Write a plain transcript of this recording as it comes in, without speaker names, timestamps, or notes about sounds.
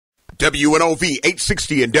WNOV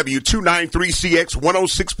 860 and W293CX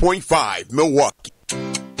 106.5, Milwaukee.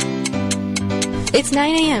 It's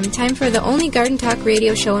 9 a.m., time for the only garden talk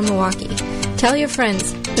radio show in Milwaukee. Tell your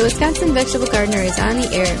friends, the Wisconsin Vegetable Gardener is on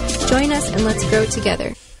the air. Join us and let's grow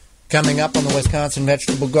together. Coming up on the Wisconsin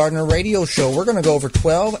Vegetable Gardener radio show, we're going to go over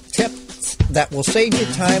 12 tips that will save you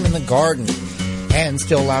time in the garden and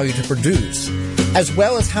still allow you to produce, as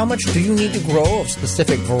well as how much do you need to grow of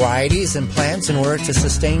specific varieties and plants in order to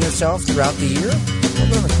sustain yourself throughout the year. We're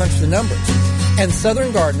going to crunch the numbers. And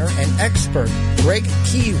Southern gardener and expert Greg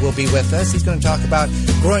Key will be with us. He's going to talk about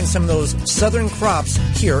growing some of those southern crops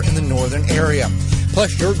here in the northern area.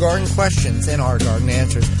 Plus your garden questions and our garden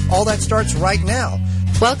answers. All that starts right now.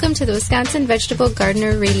 Welcome to the Wisconsin Vegetable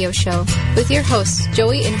Gardener radio show with your hosts,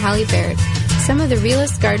 Joey and Holly Barrett, some of the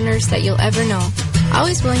realest gardeners that you'll ever know,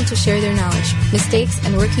 always willing to share their knowledge, mistakes,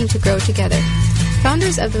 and working to grow together.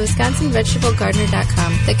 Founders of the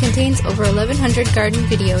WisconsinVegetableGardener.com that contains over 1,100 garden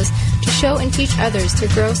videos to show and teach others to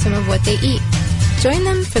grow some of what they eat. Join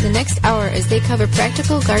them for the next hour as they cover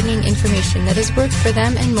practical gardening information that has worked for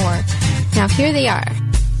them and more. Now here they are.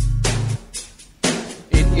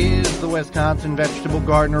 It is the Wisconsin Vegetable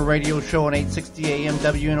Gardener radio show on 860 AM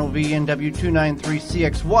WNOV and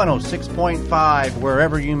W293CX 106.5,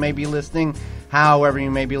 wherever you may be listening. However you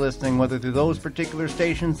may be listening, whether through those particular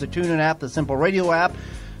stations, the TuneIn app, the Simple Radio app,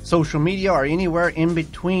 social media, or anywhere in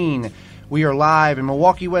between. We are live in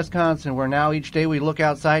Milwaukee, Wisconsin, where now each day we look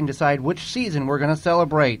outside and decide which season we're going to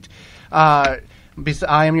celebrate. I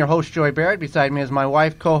am your host, Joy Barrett. Beside me is my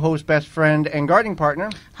wife, co-host, best friend, and gardening partner,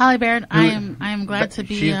 Holly Barrett. I am glad to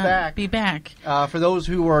be back. For those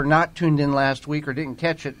who were not tuned in last week or didn't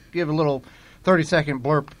catch it, give a little 30-second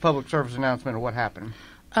blurb public service announcement of what happened.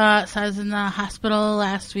 So I was in the hospital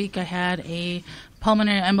last week. I had a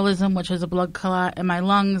pulmonary embolism, which is a blood clot in my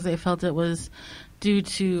lungs. They felt it was due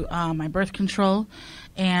to my birth control.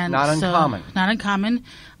 And not uncommon. Not uncommon.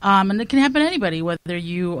 And it can happen to anybody, whether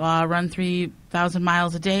you run 3,000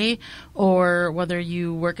 miles a day or whether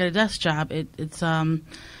you work at a desk job. It's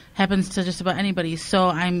happens to just about anybody.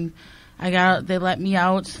 So they let me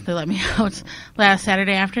out last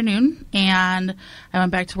Saturday afternoon, and I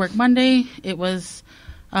went back to work Monday. It was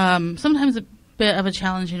sometimes a bit of a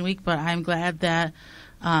challenging week, but I'm glad that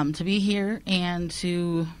to be here and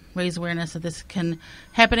to raise awareness that this can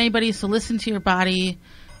happen to anybody. So listen to your body.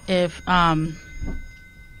 If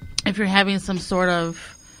you're having some sort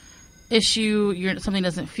of issue, something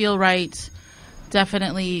doesn't feel right,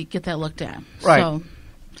 definitely get that looked at. Right. So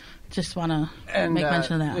just want to make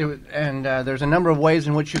mention of that. There's a number of ways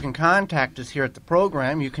in which you can contact us here at the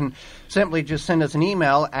program. You can simply just send us an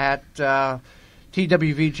email at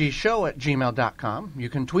TWVGshow@gmail.com. You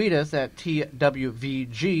can tweet us at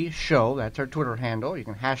TWVGshow. That's our Twitter handle. You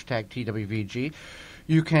can hashtag TWVG.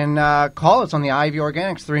 You can call us on the Ivy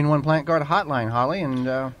Organics 3-in-1 Plant Guard hotline, Holly. And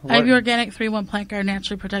Ivy Organic 3-in-1 Plant Guard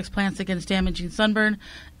naturally protects plants against damaging sunburn,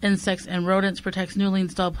 insects, and rodents, protects newly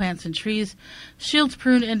installed plants and trees, shields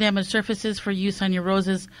pruned and damaged surfaces for use on your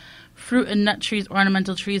roses, fruit and nut trees,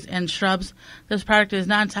 ornamental trees, and shrubs. This product is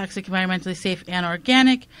non-toxic, environmentally safe, and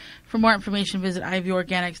organic. For more information, visit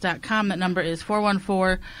ivyorganics.com. That number is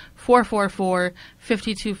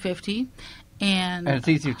 414-444-5250. And it's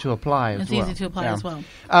easy to apply as well. It's easy to apply as well.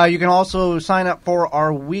 You can also sign up for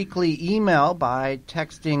our weekly email by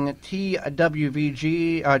texting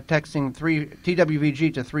TWVG,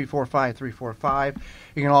 TWVG to 345-345.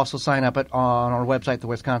 You can also sign up on our website, the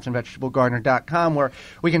WisconsinVegetableGardener.com, where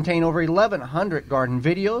we contain over 1,100 garden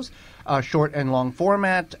videos, short and long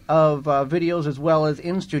format of videos, as well as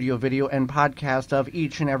in-studio video and podcast of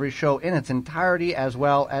each and every show in its entirety, as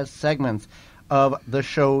well as segments of the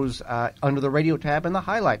shows under the radio tab and the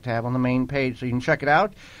highlight tab on the main page. So you can check it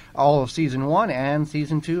out, all of Season 1 and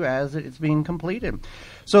Season 2 as it's being completed.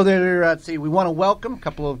 So we want to welcome a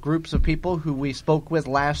couple of groups of people who we spoke with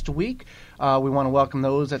last week. We want to welcome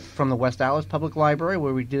those from the West Allis Public Library,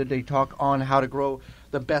 where we did a talk on how to grow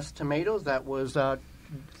the best tomatoes. That was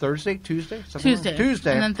Tuesday. And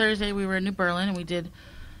then Thursday we were in New Berlin, and we did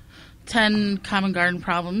 10 common garden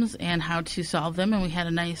problems and how to solve them, and we had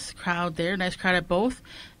a nice crowd there, nice crowd at both,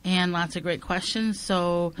 and lots of great questions.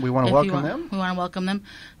 So we want to welcome them. We want to welcome them.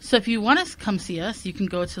 So if you want to come see us, you can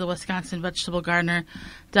go to the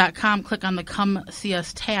WisconsinVegetableGardener.com, click on the Come See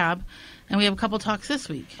Us tab, and we have a couple talks this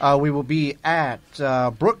week. We will be at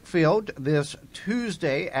Brookfield this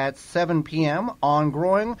Tuesday at 7 p.m. on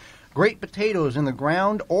growing great potatoes in the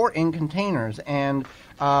ground or in containers. And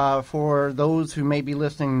for those who may be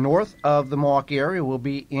listening north of the Milwaukee area, we'll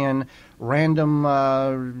be in Random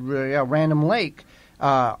Lake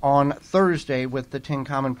on Thursday with the 10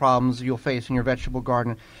 common problems you'll face in your vegetable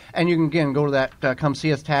garden. And you can, again, go to that Come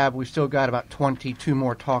See Us tab. We've still got about 22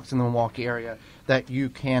 more talks in the Milwaukee area that you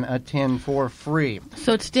can attend for free.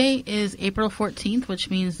 So today is April 14th, which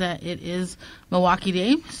means that it is Milwaukee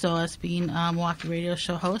Day. So us being Milwaukee radio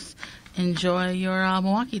show hosts, enjoy your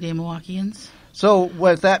Milwaukee Day, Milwaukeeans. So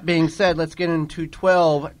with that being said, let's get into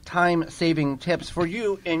 12 time-saving tips for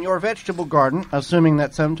you in your vegetable garden, assuming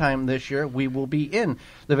that sometime this year we will be in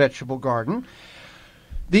the vegetable garden.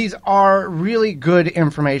 These are really good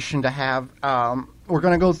information to have. We're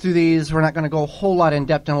going to go through these. We're not going to go a whole lot in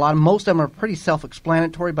depth in a lot. Most of them are pretty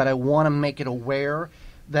self-explanatory, but I want to make it aware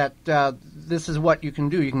that this is what you can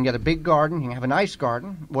do. You can get a big garden. You can have a nice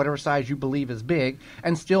garden, whatever size you believe is big,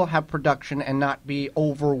 and still have production and not be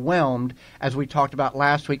overwhelmed, as we talked about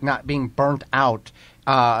last week, not being burnt out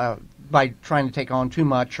by trying to take on too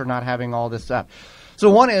much or not having all this stuff. So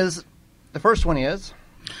the first one is,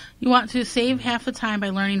 you want to save half the time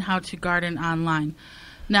by learning how to garden online.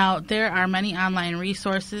 Now, there are many online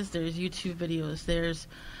resources. There's YouTube videos. There's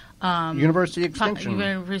University Extension.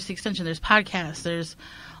 There's podcasts. There's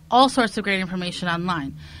all sorts of great information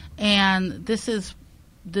online. And this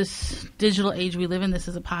digital age we live in, this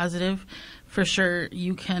is a positive. For sure,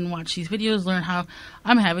 you can watch these videos, learn how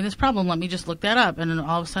I'm having this problem. Let me just look that up. And then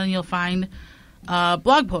all of a sudden you'll find a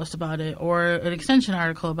blog post about it or an extension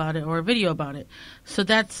article about it or a video about it. So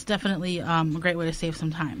that's definitely a great way to save some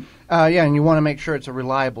time. And you want to make sure it's a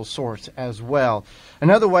reliable source as well.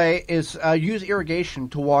 Another way is use irrigation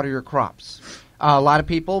to water your crops. A lot of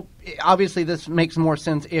people, obviously this makes more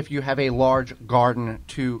sense if you have a large garden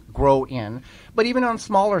to grow in. But even on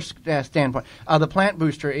smaller standpoint, the Plant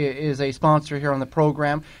Booster is a sponsor here on the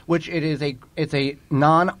program, which it's a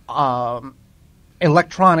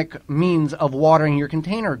electronic means of watering your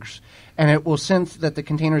containers, and it will sense that the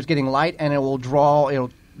container is getting light, and it'll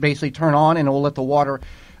basically turn on, and it will let the water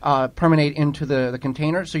permeate into the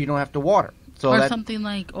container, so you don't have to water. Or something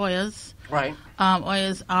like Oyas. Right.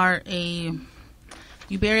 Oyas are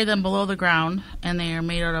you bury them below the ground, and they are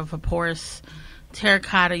made out of a porous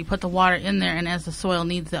terracotta. You put the water in there, and as the soil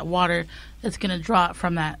needs that water, it's going to draw it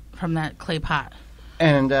from that clay pot.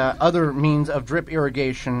 And other means of drip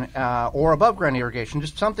irrigation or above-ground irrigation,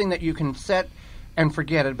 just something that you can set and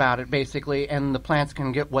forget about it, basically, and the plants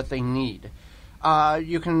can get what they need.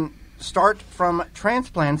 You can start from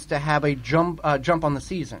transplants to have a jump on the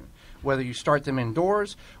season, whether you start them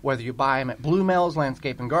indoors, whether you buy them at Blue Mel's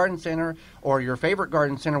Landscape and Garden Center, or your favorite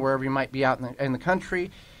garden center, wherever you might be out in the country.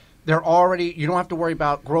 You don't have to worry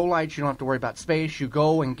about grow lights. You don't have to worry about space. You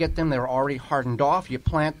go and get them. They're already hardened off. You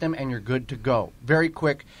plant them, and you're good to go. Very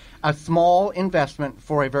quick. A small investment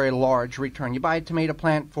for a very large return. You buy a tomato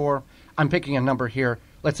plant for, I'm picking a number here,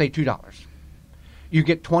 let's say $2. You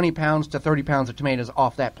get 20 pounds to 30 pounds of tomatoes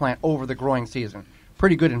off that plant over the growing season.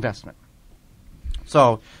 Pretty good investment.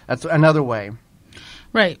 So that's another way.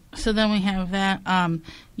 Right. So then we have that.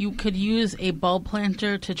 You could use a bulb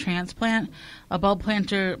planter to transplant. A bulb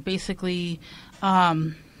planter, basically,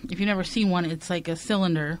 if you've never seen one, it's like a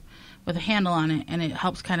cylinder with a handle on it, and it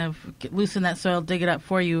helps kind of loosen that soil, dig it up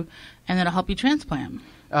for you, and then it'll help you transplant.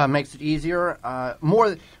 Makes it easier,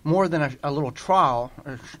 more than a little trowel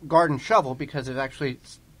or garden shovel, because it actually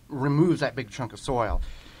removes that big chunk of soil.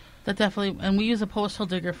 That definitely, and we use a postal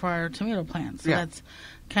digger for our tomato plants, so yeah. That's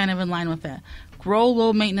kind of in line with that. Grow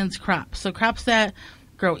low-maintenance crops. So crops that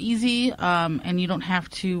grow easy, and you don't have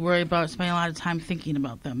to worry about spending a lot of time thinking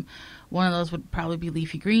about them. One of those would probably be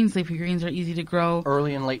leafy greens. Leafy greens are easy to grow.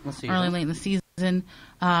 Early and late in the season.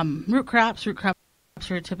 Root crops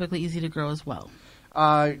are typically easy to grow as well.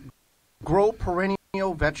 Grow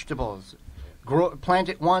perennial vegetables. Plant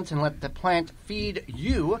it once and let the plant feed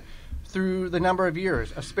you through the number of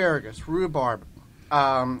years. Asparagus, rhubarb,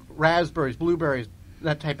 raspberries, blueberries,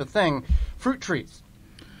 that type of thing. Fruit trees.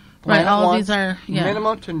 Right, all of these are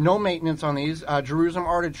minimum to no maintenance on these. Jerusalem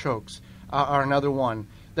artichokes are another one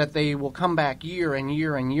that they will come back year and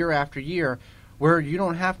year and year after year, where you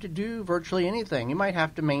don't have to do virtually anything. You might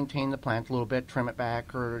have to maintain the plant a little bit, trim it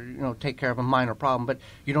back, or take care of a minor problem, but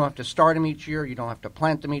you don't have to start them each year. You don't have to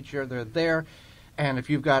plant them each year. They're there. And if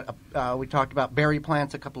you've got, we talked about berry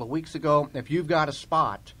plants a couple of weeks ago, if you've got a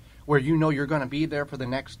spot where you know you're going to be there for the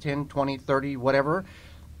next 10, 20, 30, whatever,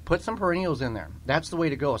 put some perennials in there. That's the way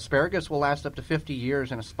to go. Asparagus will last up to 50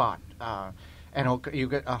 years in a spot, and you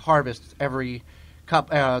get a harvest every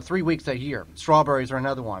 3 weeks a year. Strawberries are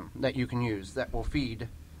another one that you can use that will feed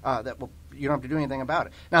You don't have to do anything about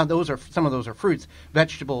it. Now, some of those are fruits.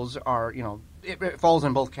 Vegetables are, it falls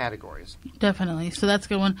in both categories. Definitely. So that's a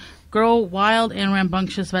good one. Grow wild and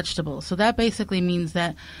rambunctious vegetables. So that basically means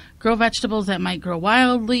that grow vegetables that might grow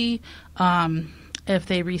wildly, if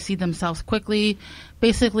they reseed themselves quickly.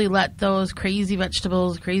 Basically let those crazy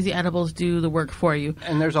vegetables, crazy edibles do the work for you.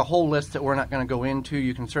 And there's a whole list that we're not going to go into.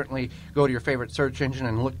 You can certainly go to your favorite search engine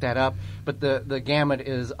and look that up. But the gamut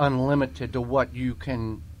is unlimited to what you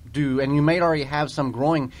can do. And you may already have some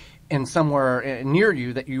growing in somewhere near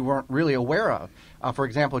you that you weren't really aware of. For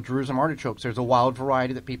example, Jerusalem artichokes. There's a wild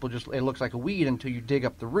variety that people it looks like a weed until you dig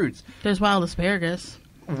up the roots. There's wild asparagus.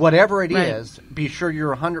 Whatever it is, be sure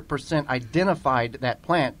you're 100% identified that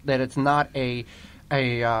plant, that it's not a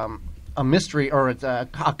mystery or it's a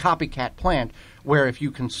copycat plant where if you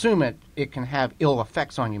consume it, it can have ill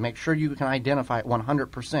effects on you. Make sure you can identify it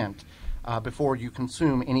 100% before you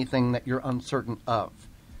consume anything that you're uncertain of.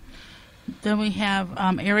 Then we have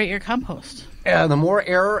aerate your compost. The more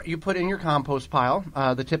air you put in your compost pile,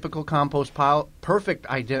 the typical compost pile, perfect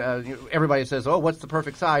idea. Everybody says, oh, what's the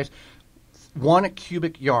perfect size? 1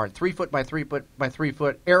 cubic yard, 3 foot by 3 foot by 3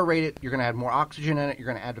 foot, aerate it. You're going to add more oxygen in it. You're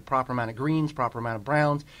going to add the proper amount of greens, proper amount of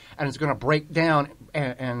browns, and it's going to break down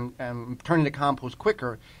and turn into compost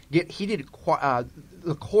quicker. Get heated,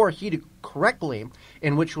 the core heated correctly,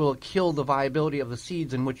 in which will kill the viability of the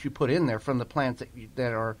seeds in which you put in there from the plants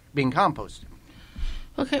that are being composted.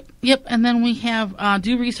 Okay, yep, and then we have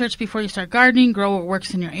do research before you start gardening, grow what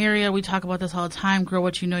works in your area. We talk about this all the time, grow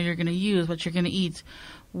what you know you're going to use, what you're going to eat,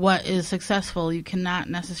 what is successful. You cannot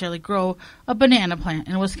necessarily grow a banana plant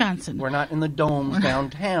in Wisconsin. We're not in the domes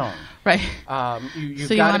downtown. Right. You've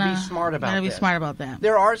got to be smart about that. Got to be smart about that.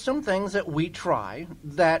 There are some things that we try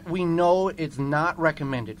that we know it's not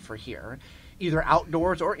recommended for here, either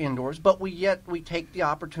outdoors or indoors, but we take the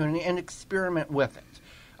opportunity and experiment with it.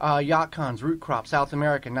 Yacons, root crop, South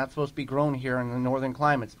American, not supposed to be grown here in the northern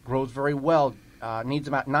climates. Grows very well. Needs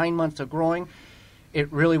about 9 months of growing.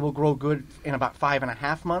 It really will grow good in about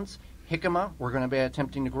 5.5 months. Jicama, we're going to be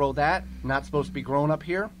attempting to grow that. Not supposed to be grown up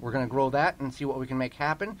here. We're going to grow that and see what we can make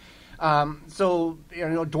happen.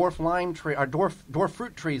 Dwarf lime tree or dwarf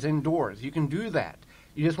fruit trees indoors. You can do that.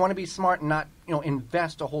 You just want to be smart and not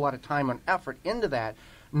invest a whole lot of time and effort into that,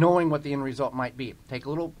 knowing what the end result might be. Take a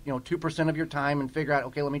little 2% of your time and figure out,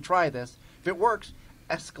 okay, let me try this. If it works,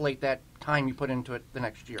 escalate that time you put into it the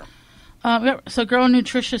next year. So grow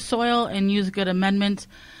nutritious soil and use good amendment.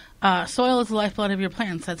 Soil is the lifeblood of your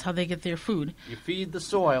plants. That's how they get their food. You feed the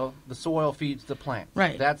soil feeds the plant.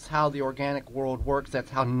 Right. That's how the organic world works.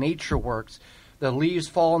 That's how nature works. The leaves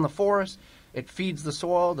fall in the forest. It feeds the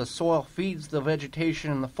soil feeds the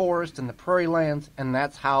vegetation in the forest and the prairie lands, and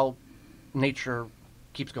that's how nature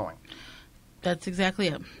keeps going. That's exactly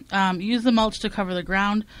it. Use the mulch to cover the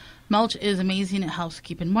ground. Mulch is amazing. It helps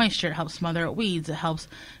keep in moisture. It helps smother out weeds. It helps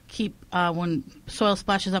keep, when soil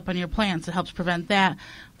splashes up on your plants, it helps prevent that.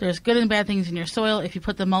 There's good and bad things in your soil. If you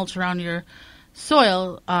put the mulch around your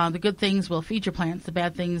soil, the good things will feed your plants. The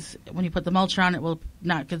bad things, when you put the mulch around, it will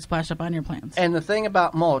not get splashed up on your plants. And the thing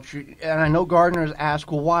about mulch, and I know gardeners ask,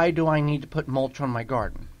 well, why do I need to put mulch on my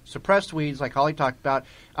garden? Suppress weeds, like Holly talked about,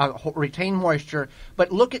 retain moisture,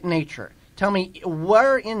 but look at nature. Tell me,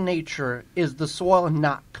 where in nature is the soil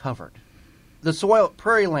not covered? The soil,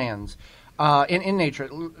 prairie lands, in nature,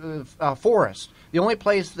 forest. The only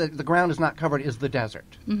place that the ground is not covered is the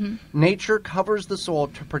desert. Mm-hmm. Nature covers the soil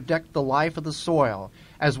to protect the life of the soil.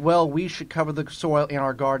 As well, we should cover the soil in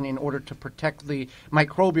our garden in order to protect the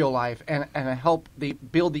microbial life and help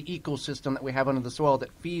build the ecosystem that we have under the soil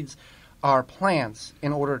that feeds our plants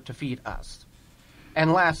in order to feed us.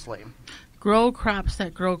 And lastly, grow crops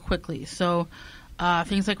that grow quickly. So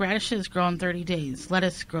things like radishes grow in 30 days.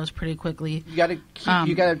 Lettuce grows pretty quickly. You got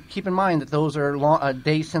to keep in mind that those are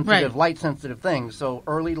day sensitive, light sensitive things. So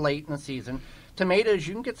early, late in the season. Tomatoes,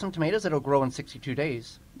 you can get some tomatoes that'll grow in 62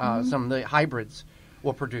 days. Some of the hybrids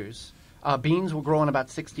will produce. Beans will grow in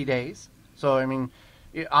about 60 days. So I mean,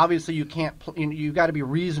 obviously you can't. You got to be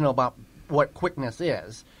reasonable about what quickness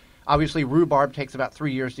is. Obviously, rhubarb takes about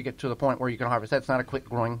 3 years to get to the point where you can harvest. That's not a quick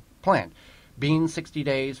growing plant. Beans, 60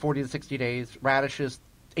 days, 40 to 60 days. Radishes,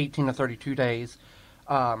 18 to 32 days.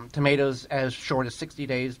 Tomatoes, as short as 60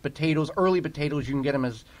 days. Potatoes, early potatoes, you can get them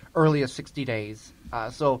as early as 60 days.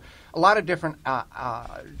 So a lot of different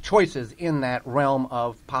choices in that realm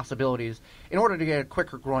of possibilities in order to get a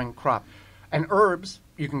quicker growing crop. And herbs,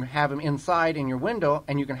 you can have them inside in your window,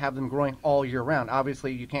 and you can have them growing all year round.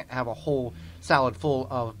 Obviously, you can't have a whole salad full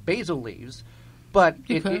of basil leaves, but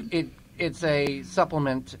it's a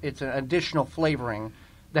supplement. It's an additional flavoring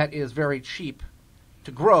that is very cheap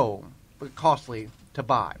to grow, but costly to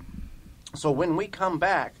buy. So when we come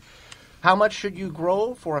back, how much should you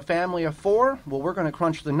grow for a family of 4? Well, we're going to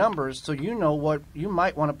crunch the numbers so you know what you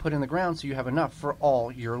might want to put in the ground so you have enough for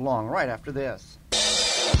all year long. Right after this.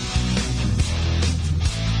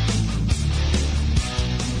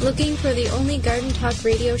 Looking for the only garden talk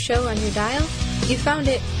radio show on your dial? You found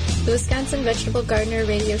it, the Wisconsin Vegetable Gardener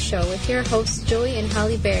Radio Show with your hosts Joey and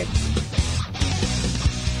Holly Baird.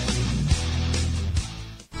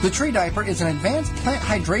 The Tree Diaper is an advanced plant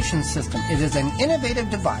hydration system. It is an innovative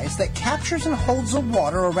device that captures and holds the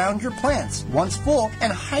water around your plants once full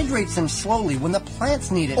and hydrates them slowly when the plants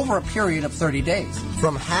need it over a period of 30 days.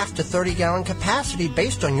 From half to 30-gallon capacity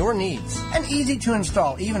based on your needs. And easy to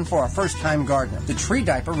install even for a first-time gardener. The Tree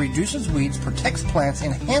Diaper reduces weeds, protects plants,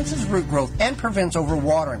 enhances root growth, and prevents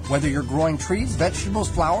overwatering. Whether you're growing trees, vegetables,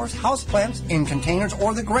 flowers, houseplants, in containers,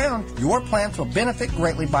 or the ground, your plants will benefit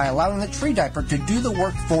greatly by allowing the Tree Diaper to do the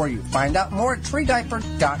work for you. Find out more at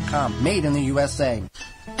treediaper.com. Made in the USA.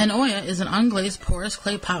 An Oya is an unglazed porous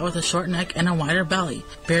clay pot with a short neck and a wider belly.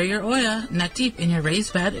 Bury your Oya neck deep in your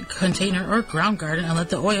raised bed, container, or ground garden and let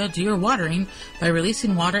the Oya do your watering by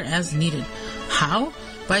releasing water as needed. How?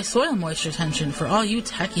 By soil moisture tension for all you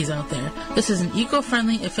techies out there. This is an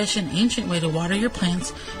eco-friendly, efficient, ancient way to water your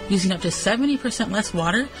plants using up to 70% less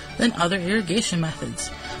water than other irrigation methods.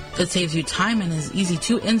 It saves you time and is easy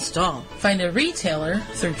to install. Find a retailer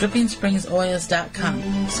through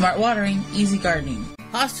DrippingSpringsOyas.com. Smart watering, easy gardening.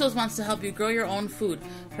 Haas Tools wants to help you grow your own food.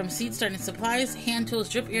 From seed starting supplies, hand tools,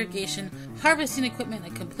 drip irrigation, harvesting equipment,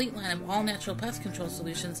 and a complete line of all-natural pest control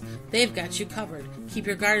solutions, they've got you covered. Keep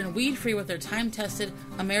your garden weed-free with their time-tested,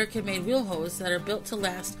 American-made wheel hose that are built to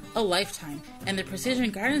last a lifetime. And their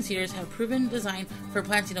precision garden seeders have proven design for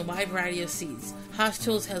planting a wide variety of seeds. Haas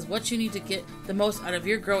Tools has what you need to get the most out of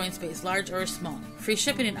your growing space, large or small. Free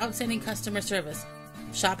shipping and outstanding customer service.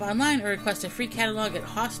 Shop online or request a free catalog at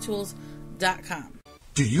HaasTools.com.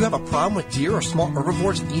 Do you have a problem with deer or small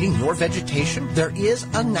herbivores eating your vegetation? There is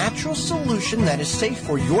a natural solution that is safe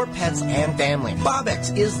for your pets and family.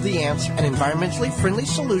 Bobex is the answer. An environmentally friendly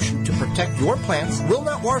solution to protect your plants, will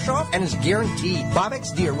not wash off, and is guaranteed.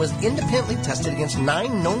 Bobex Deer was independently tested against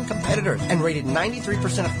 9 known competitors and rated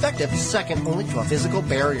 93% effective, second only to a physical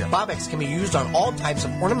barrier. Bobex can be used on all types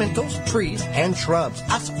of ornamentals, trees, and shrubs.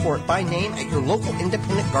 Ask for it by name at your local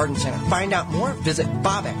independent garden center. Find out more, visit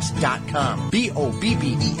bobex.com. BOBBEX.com.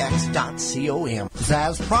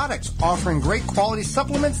 Zaz Products, offering great quality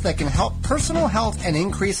supplements that can help personal health and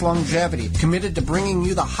increase longevity. Committed to bringing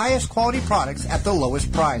you the highest quality products at the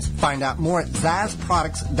lowest price. Find out more at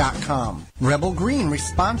ZazProducts.com. Rebel Green,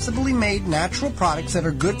 responsibly made natural products that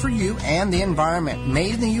are good for you and the environment.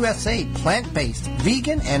 Made in the USA, plant-based,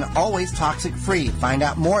 vegan, and always toxic-free. Find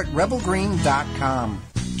out more at rebelgreen.com.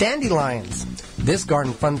 Dandelions. This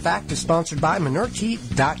garden fun fact is sponsored by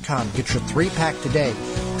ManureTea.com. Get your 3-pack today.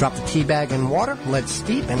 Drop the tea bag in water, let it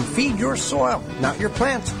steep, and feed your soil, not your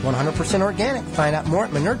plants. 100% organic. Find out more at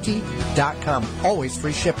ManureTea.com. Always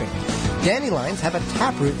free shipping. Dandelions have a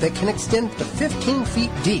taproot that can extend to 15 feet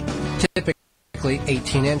deep, typically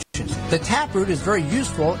 18 inches. The taproot is very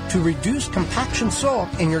useful to reduce compaction soil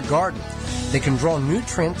in your garden. They can draw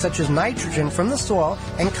nutrients such as nitrogen from the soil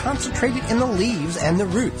and concentrate it in the leaves and the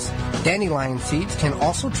roots. Dandelion seeds can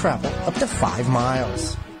also travel up to 5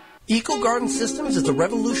 miles. Eco Garden Systems is a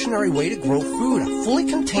revolutionary way to grow food. A fully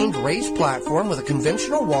contained raised platform with a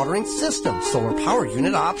conventional watering system. Solar power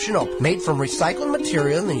unit optional. Made from recycled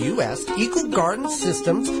material in the U.S., Eco Garden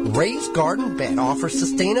Systems raised garden bed offers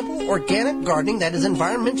sustainable organic gardening that is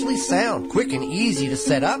environmentally sound, quick and easy to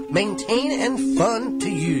set up, maintain, and fun to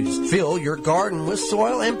use. Fill your garden with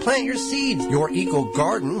soil and plant your seeds. Your Eco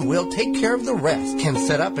Garden will take care of the rest. Can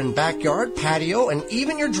set up in backyard, patio, and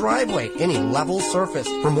even your driveway, any level surface.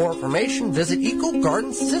 For more information, visit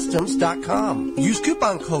EcoGardenSystems.com. Use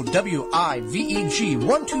coupon code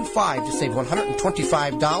WIVEG125 to save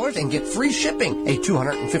 $125 and get free shipping, a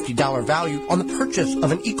 $250 value on the purchase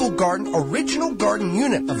of an Eco Garden Original Garden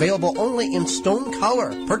Unit, available only in stone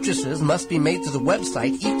color. Purchases must be made through the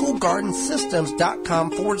website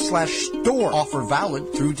EcoGardenSystems.com/store. Offer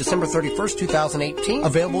valid through December 31st, 2018.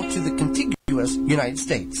 Available to the contiguous United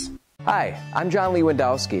States. Hi, I'm John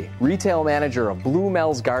Lewandowski, Retail Manager of Blue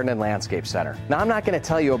Mel's Garden and Landscape Center. Now, I'm not going to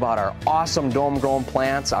tell you about our awesome dome-grown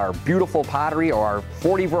plants, our beautiful pottery, or our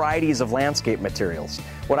 40 varieties of landscape materials.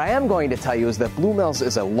 What I am going to tell you is that Blue Mel's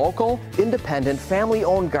is a local, independent,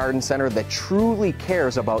 family-owned garden center that truly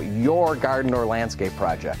cares about your garden or landscape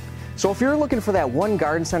project. So if you're looking for that one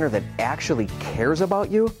garden center that actually cares about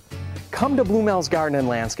you, come to Blue Mel's Garden and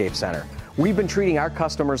Landscape Center. We've been treating our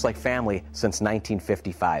customers like family since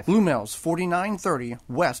 1955. Blue Mills, 4930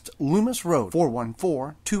 West Loomis Road,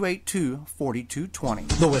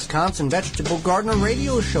 414-282-4220. The Wisconsin Vegetable Gardener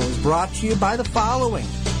Radio Show is brought to you by the following: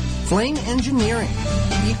 Flame Engineering,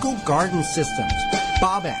 Eco Garden Systems,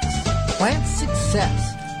 Bobex, Plant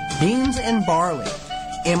Success, Beans and Barley,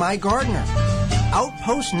 M.I. Gardener,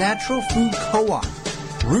 Outpost Natural Food Co-op,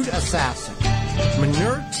 Root Assassin,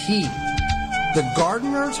 Manure Tea, The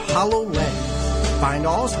Gardener's Hollow Leg. Find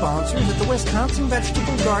all sponsors at the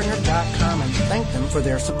WisconsinVegetableGardener.com and thank them for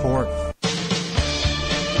their support.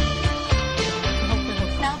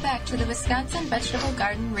 Now back to the Wisconsin Vegetable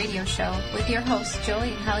Garden Radio Show with your hosts,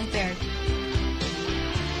 Joey and Holly Baird.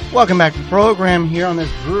 Welcome back to the program here on this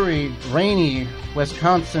dreary, rainy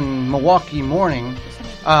Wisconsin, Milwaukee morning.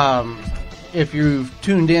 If you've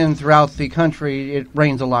tuned in throughout the country, it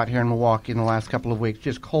rains a lot here in Milwaukee in the last couple of weeks,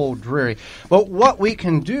 just cold, dreary. But what we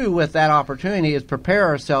can do with that opportunity is prepare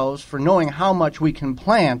ourselves for knowing how much we can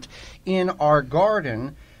plant in our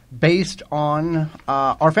garden based on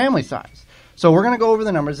our family size. So we're going to go over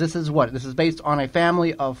the numbers. This is based on a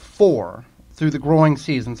family of 4 through the growing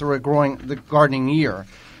season, through the gardening year.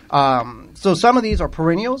 So some of these are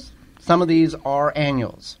perennials, some of these are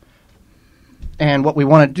annuals. And what we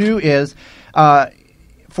want to do is,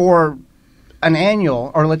 for an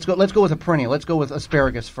annual, or let's go with a perennial. Let's go with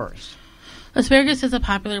asparagus first. Asparagus is a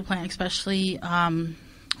popular plant, especially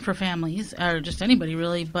for families, or just anybody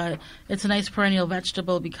really, but it's a nice perennial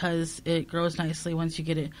vegetable because it grows nicely once you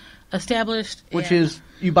get it established. Which is,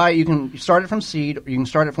 you can start it from seed, or you can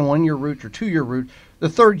start it from 1 year root or 2 year root. The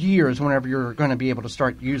third year is whenever you're going to be able to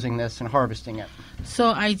start using this and harvesting it. So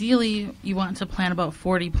ideally, you want to plant about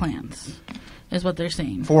 40 plants, is what they're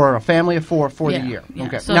saying. For a family of 4 for the year. Yeah.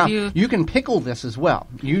 Okay. So now, you can pickle this as well.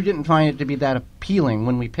 You didn't find it to be that appealing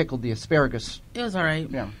when we pickled the asparagus. It was all right.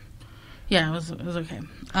 Yeah. Yeah, it was okay.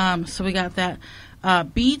 So we got that.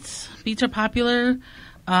 Beets. Beets are popular,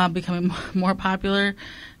 becoming more popular.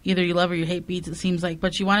 Either you love or you hate beets, it seems like.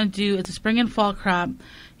 But you want to do, it's a spring and fall crop.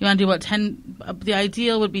 You want to do about 10, the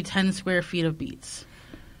ideal would be 10 square feet of beets.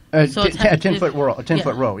 A 10-foot row. A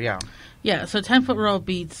 10-foot row, yeah. Yeah, so 10-foot row of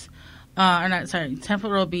beets.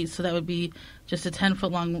 10-foot row of beets. So that would be just a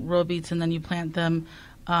 10-foot long row of beets, and then you plant them.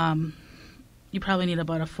 You probably need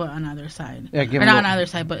about a foot on either side. Yeah, or not on either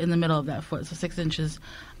side, but in the middle of that foot. So 6 inches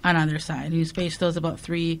on either side. And you space those about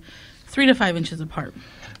 3 to 5 inches apart.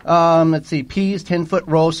 Let's see, peas, 10-foot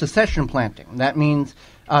row, succession planting. That means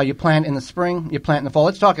you plant in the spring, you plant in the fall.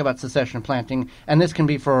 Let's talk about succession planting, and this can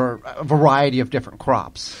be for a variety of different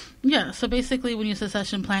crops. Yeah, so basically when you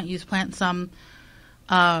succession plant, you plant some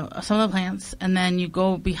of the plants, and then you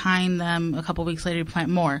go behind them a couple weeks later, you plant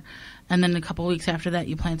more. And then a couple weeks after that,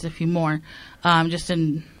 you plant a few more, just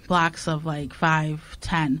in blocks of like 5,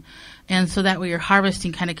 10. And so that way you're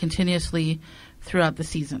harvesting kind of continuously throughout the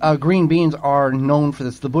season. Green beans are known for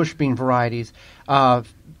this, the bush bean varieties.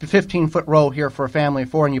 15-foot row here for a family of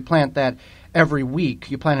 4, and you plant that every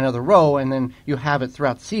week. You plant another row, and then you have it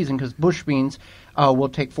throughout the season, because bush beans will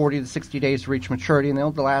take 40 to 60 days to reach maturity, and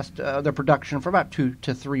they'll last their production for about 2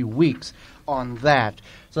 to 3 weeks on that.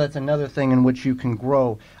 So that's another thing in which you can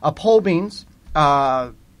grow. Pole beans,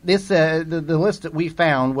 the list that we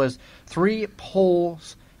found was 3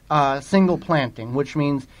 poles single planting, which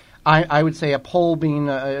means I would say a pole bean,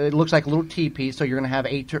 it looks like a little teepee, so you're going to have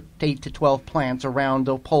 8 to 12 plants around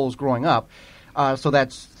those poles growing up. So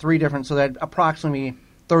that's 3 different, so that approximately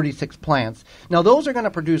 36 plants. Now those are going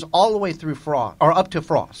to produce all the way through frost, or up to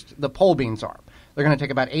frost. The pole beans are. They're going to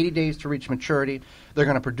take about 80 days to reach maturity. They're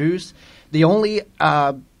going to produce. The only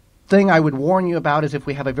thing I would warn you about is if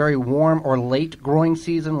we have a very warm or late growing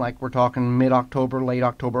season, like we're talking mid-October, late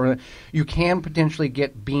October, you can potentially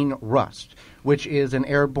get bean rust, which is an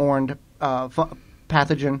airborne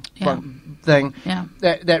pathogen thing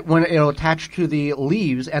that when it'll attach to the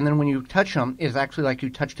leaves, and then when you touch them, it's actually like you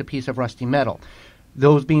touched a piece of rusty metal.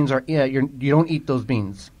 Those beans are you don't eat those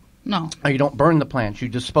beans. No. You don't burn the plants. You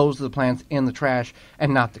dispose of the plants in the trash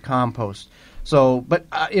and not the compost. So, but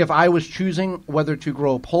if I was choosing whether to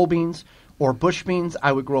grow pole beans or bush beans,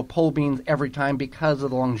 I would grow pole beans every time because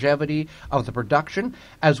of the longevity of the production,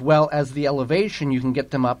 as well as the elevation you can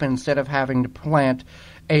get them up. And instead of having to plant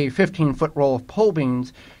a 15-foot row of pole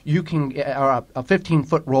beans, you can or a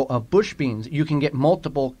 15-foot row of bush beans. You can get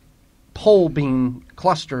multiple pole bean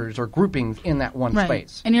clusters or groupings in that one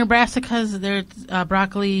space. And your brassicas, there's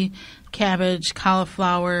broccoli, cabbage,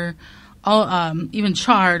 cauliflower, all, even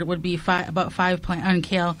chard would be about 5 plants, and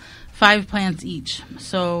kale, 5 plants each.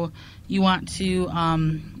 So you want to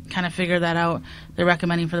kind of figure that out. They're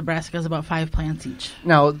recommending for the brassicas about 5 plants each.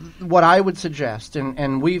 Now, what I would suggest,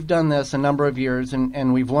 and we've done this a number of years,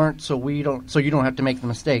 and we've learned so you don't have to make the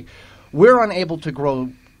mistake. We're unable to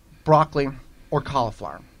grow broccoli or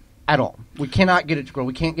cauliflower at all. We cannot get it to grow.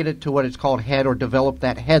 We can't get it to what it's called head or develop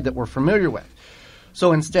that head that we're familiar with.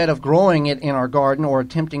 So instead of growing it in our garden or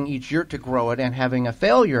attempting each year to grow it and having a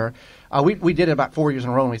failure, we did it about 4 years in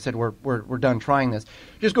a row, and we said we're done trying this.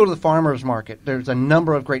 Just go to the farmer's market. There's a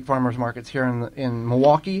number of great farmer's markets here in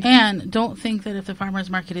Milwaukee. And don't think that if the farmer's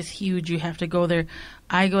market is huge, you have to go there.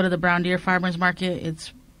 I go to the Brown Deer Farmer's Market.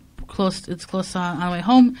 It's close on the way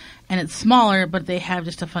home, and it's smaller, but they have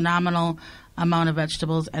just a phenomenal amount of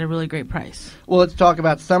vegetables at a really great price. Well, let's talk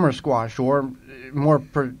about summer squash, or more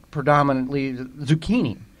predominantly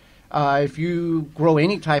zucchini. If you grow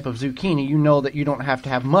any type of zucchini, you know that you don't have to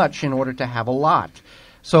have much in order to have a lot.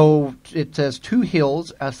 So it says 2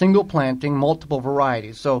 hills, a single planting, multiple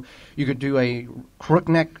varieties. So you could do a crook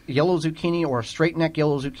neck yellow zucchini or a straight neck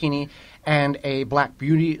yellow zucchini and a black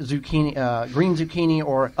beauty zucchini, green zucchini,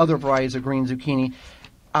 or other varieties of green zucchini.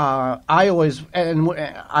 I always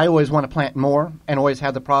want to plant more, and always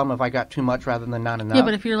have the problem if I got too much rather than not enough. Yeah,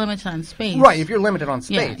 but if you're limited on space. Right, if you're limited on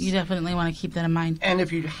space. Yeah, you definitely want to keep that in mind. And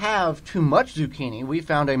if you have too much zucchini, we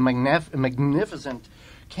found a magnificent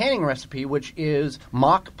canning recipe, which is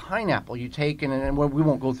mock pineapple. You take, and we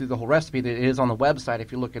won't go through the whole recipe, that it is on the website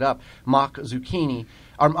if you look it up, mock zucchini,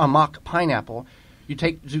 or mock pineapple. You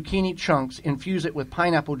take zucchini chunks, infuse it with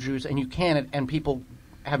pineapple juice, and you can it, and people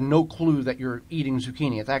have no clue that you're eating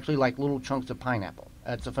zucchini. It's actually like little chunks of pineapple.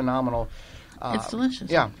 It's a phenomenal... it's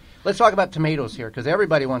delicious. Yeah. Let's talk about tomatoes here, because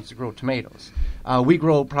everybody wants to grow tomatoes. We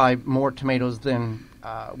grow probably more tomatoes than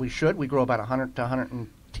we should. We grow about 100 to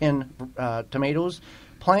 110 tomatoes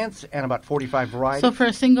plants and about 45 varieties. So for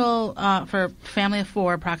a single, for a family of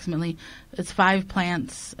 4 approximately, it's 5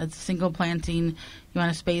 plants. It's a single planting. You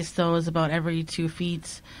want to space those about every 2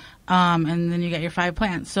 feet. And then you get your 5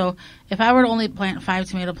 plants. So if I were to only plant 5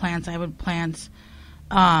 tomato plants, I would plant,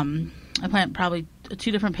 I plant probably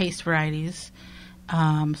 2 different paste varieties,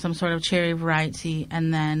 some sort of cherry variety,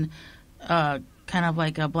 and then kind of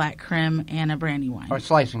like a black crim and a brandy wine. Or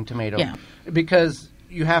slicing tomato. Yeah. Because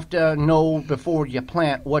you have to know before you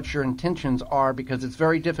plant what your intentions are, because it's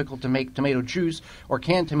very difficult to make tomato juice or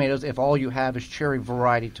canned tomatoes if all you have is cherry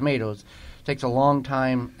variety tomatoes. It takes a long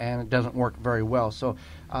time, and it doesn't work very well. So,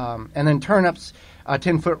 and then turnips,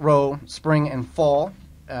 10-foot row, spring and fall.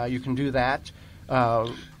 You can do that.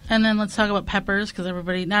 And then let's talk about peppers, because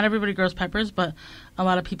not everybody grows peppers, but a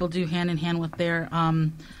lot of people do hand in hand with their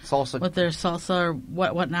salsa or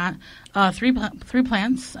whatnot. 3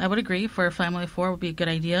 plants, I would agree, for a family of 4 would be a good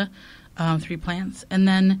idea. 3 plants, and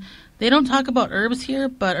then they don't talk about herbs here,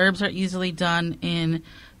 but herbs are easily done in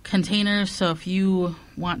containers. So if you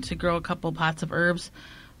want to grow a couple pots of herbs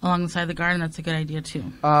along the side of the garden, that's a good idea too.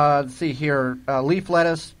 Let's see here, leaf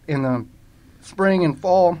lettuce in the spring and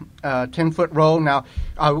fall, 10-foot row. Now,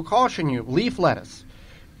 I will caution you, leaf lettuce,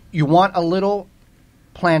 you want a little,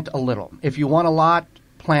 plant a little. If you want a lot,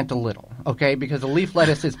 plant a little, okay? Because the leaf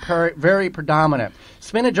lettuce is very predominant.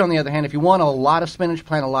 Spinach, on the other hand, if you want a lot of spinach,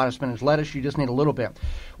 plant a lot of spinach. Lettuce, you just need a little bit.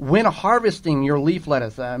 When harvesting your leaf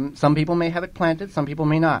lettuce, some people may have it planted, some people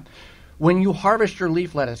may not. When you harvest your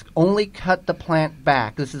leaf lettuce, only cut the plant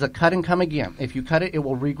back. This is a cut and come again. If you cut it, it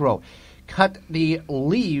will regrow. Cut the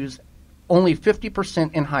leaves only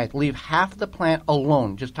 50% in height. Leave half the plant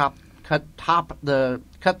alone. Just cut the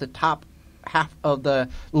top half of the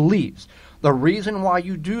leaves. The reason why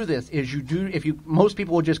you do this is most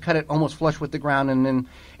people will just cut it almost flush with the ground, and then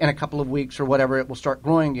in a couple of weeks or whatever it will start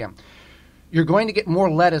growing again. You're going to get more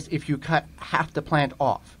lettuce if you cut half the plant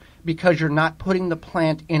off, because you're not putting the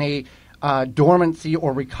plant in a dormancy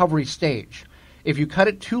or recovery stage. If you cut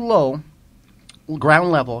it too low,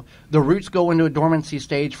 ground level, the roots go into a dormancy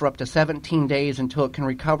stage for up to 17 days until it can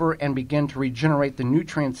recover and begin to regenerate the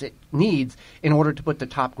nutrients it needs in order to put the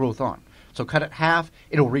top growth on. So cut it half,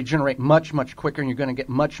 it'll regenerate much, much quicker, and you're going to get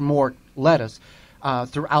much more lettuce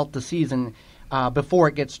throughout the season before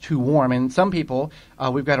it gets too warm. And some people,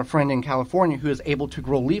 we've got a friend in California who is able to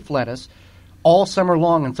grow leaf lettuce all summer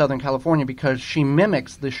long in Southern California, because she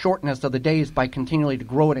mimics the shortness of the days by continually to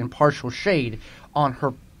grow it in partial shade on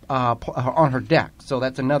her deck. So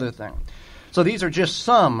that's another thing. So these are just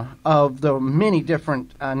some of the many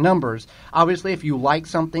different numbers. Obviously, if you like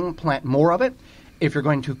something, plant more of it. If you're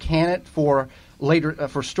going to can it for later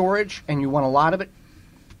for storage and you want a lot of it,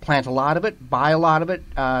 plant a lot of it, buy a lot of it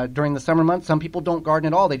during the summer months. Some people don't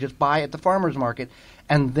garden at all. They just buy at the farmer's market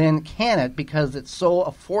and then can it because it's so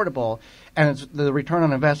affordable and the return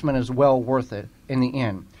on investment is well worth it in the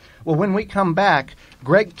end. Well, when we come back,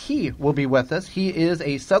 Greg Key will be with us. He is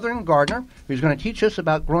a southern gardener who's going to teach us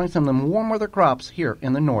about growing some of the warm weather crops here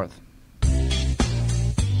in the north.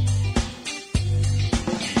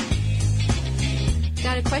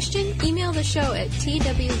 Got a question? Email the show at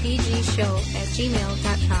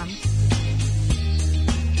twvgshow@gmail.com.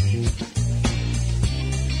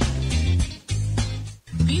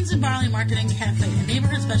 Beans and Barley Marketing Cafe, a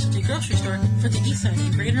neighborhood specialty grocery store for the east side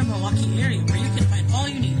and greater Milwaukee area where you can find all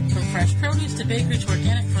you need, from fresh produce to bakery to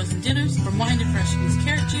organic frozen dinners, from wine to fresh squeezed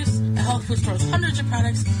carrot juice. A health food store with hundreds of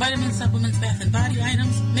products, vitamins, supplements, bath and body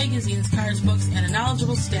items, magazines, cards, books, and a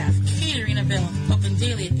knowledgeable staff. Catering available, open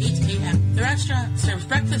daily at 8 a.m. The restaurant serves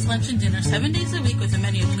breakfast, lunch, and dinner 7 days a week with a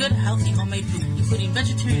menu of good, healthy, homemade food, including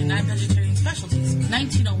vegetarian and non-vegetarian specialties.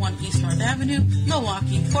 1901 East North Avenue,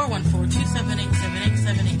 Milwaukee,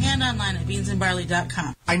 414-278-7878, and online at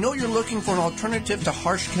beansandbarley.com. I know you're looking for an alternative to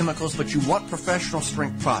harsh chemicals, but you want professional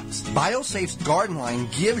strength products. BioSafe's garden line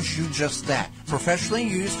gives you just that. Professionally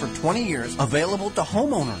used for 20 years, available to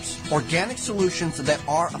homeowners. Organic solutions that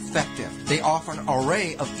are effective. They offer an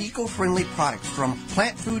array of eco-friendly products, from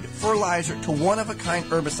plant food fertilizer to one-of-a-kind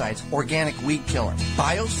herbicides, organic weed killer.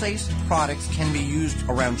 BioSafe's products can be used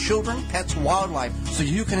around children, pets, wildlife, so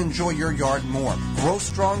you can enjoy your yard more. Grow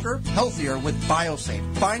stronger, healthier with BioSafe.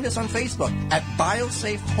 Find us on Facebook at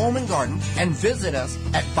BioSafe Home and Garden and visit us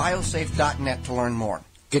at biosafe.net to learn more.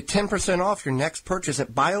 Get 10% off your next purchase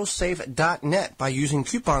at biosafe.net by using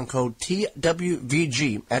coupon code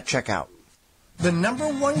TWVG at checkout. The number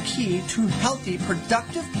one key to healthy,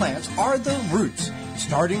 productive plants are the roots.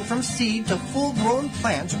 Starting from seed to full-grown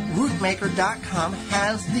plants, rootmaker.com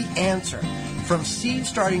has the answer. From seed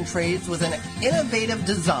starting trays with an innovative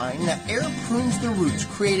design that air prunes the roots,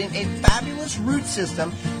 creating a fabulous root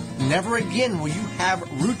system, never again will you have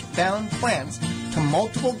root-bound plants, to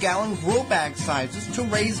multiple gallon grow bag sizes to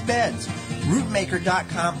raised beds.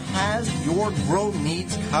 Rootmaker.com has your grow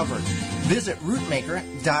needs covered. Visit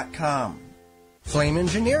rootmaker.com. Flame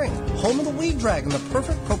Engineering, home of the Weed Dragon, the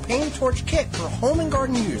perfect propane torch kit for home and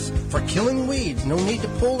garden use. For killing weeds, no need to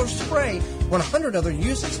pull or spray. 100 other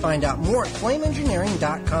uses. Find out more at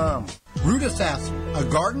flameengineering.com. Root Assassin, a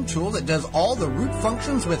garden tool that does all the root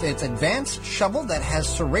functions with its advanced shovel that has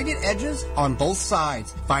serrated edges on both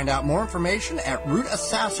sides. Find out more information at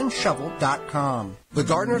rootassassinshovel.com. The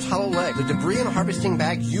Gardener's Hollow Leg, the debris and harvesting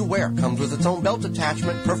bag you wear, comes with its own belt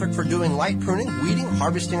attachment, perfect for doing light pruning, weeding,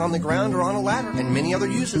 harvesting on the ground or on a ladder, and many other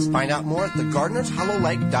uses. Find out more at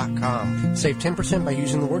thegardenershollowleg.com. Save 10% by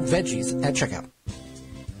using the word veggies at checkout.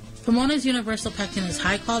 Pomona's Universal Pectin is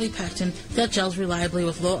high-quality pectin that gels reliably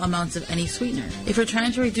with low amounts of any sweetener. If you're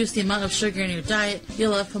trying to reduce the amount of sugar in your diet,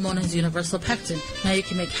 you'll love Pomona's Universal Pectin. Now you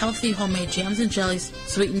can make healthy homemade jams and jellies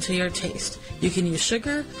sweetened to your taste. You can use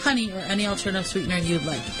sugar, honey, or any alternative sweetener you'd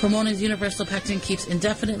like. Pomona's Universal Pectin keeps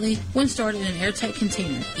indefinitely when stored in an airtight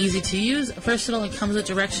container. Easy to use, versatile, and comes with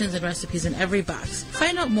directions and recipes in every box.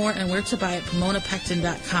 Find out more and where to buy at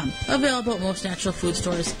PomonaPectin.com. Available at most natural food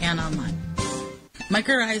stores and online.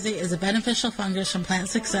 Mycorrhizae is a beneficial fungus from Plant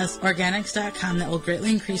Success Organics.com that will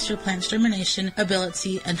greatly increase your plant's germination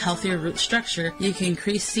ability and healthier root structure. You can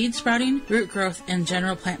increase seed sprouting, root growth, and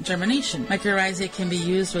general plant germination. Mycorrhizae can be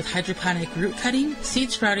used with hydroponic root cutting,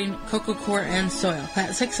 seed sprouting, cocoa coir, and soil.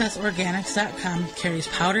 Plant Success Organics.com carries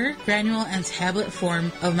powder, granule, and tablet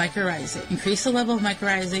form of mycorrhizae. Increase the level of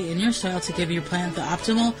mycorrhizae in your soil to give your plant the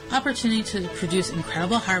optimal opportunity to produce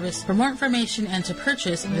incredible harvests. For more information and to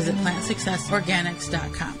purchase, visit PlantSuccessOrganics.com.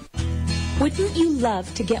 Wouldn't you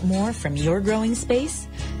love to get more from your growing space?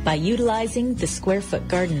 By utilizing the square foot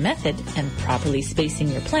garden method and properly spacing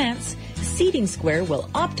your plants, Seeding Square will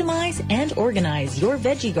optimize and organize your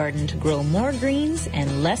veggie garden to grow more greens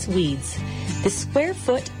and less weeds. The square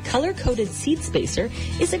foot color-coded seed spacer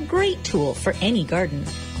is a great tool for any garden,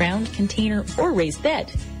 ground container, or raised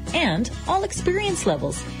bed, and all experience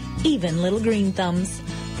levels, even little green thumbs.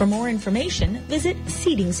 For more information, visit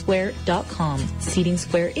seedingsquare.com. Seeding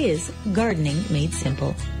Square is gardening made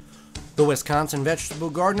simple. The Wisconsin Vegetable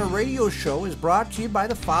Gardener Radio Show is brought to you by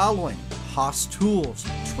the following: Haas Tools,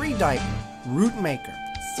 Tree Diaper, Root Maker,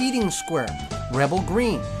 Seeding Square, Rebel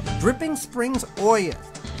Green, Dripping Springs Oil,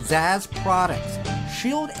 Zaz Products,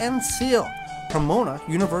 Shield and Seal, Pomona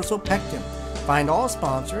Universal Pectin. Find all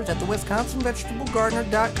sponsors at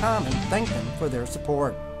thewisconsinvegetablegardener.com and thank them for their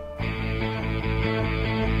support.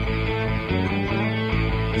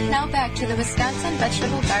 Now back to the Wisconsin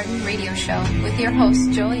Vegetable Garden Radio Show with your hosts,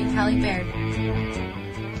 Joey and Hallie Baird.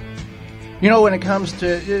 You know, when it comes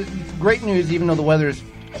to great news, even though the weather is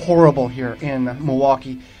horrible here in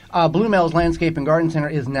Milwaukee, Blue Mel's Landscape and Garden Center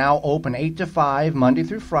is now open 8 to 5, Monday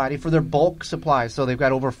through Friday, for their bulk supplies. So they've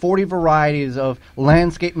got over 40 varieties of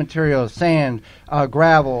landscape materials, sand,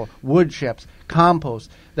 gravel, wood chips, compost,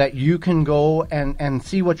 that you can go and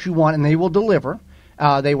see what you want, and they will deliver.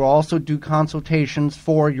 They will also do consultations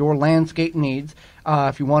for your landscape needs.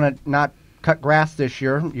 If you want to not cut grass this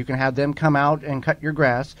year, you can have them come out and cut your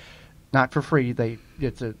grass. Not for free.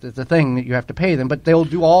 It's a thing that you have to pay them, but they'll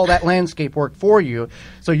do all that landscape work for you,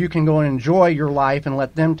 so you can go and enjoy your life and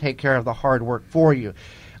let them take care of the hard work for you.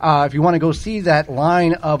 If you want to go see that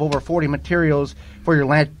line of over 40 materials for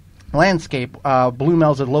your landscape, Blue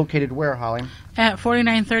Mel's is located where, Holly? At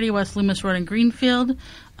 4930 West Loomis Road in Greenfield,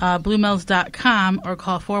 bluemills.com, or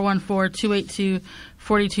call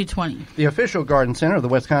 414-282-4220. The official garden center of the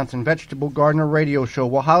Wisconsin Vegetable Gardener Radio Show.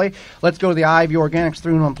 Well, Holly, let's go to the Ivy Organics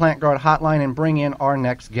 3-in-1 Plant Guard hotline and bring in our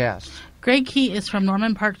next guest. Greg Key is from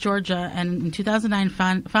Norman Park, Georgia, and in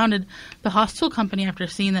 2009 founded the Haas Tool Company after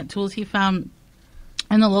seeing that tools he found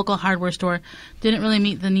in the local hardware store didn't really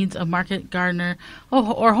meet the needs of market gardener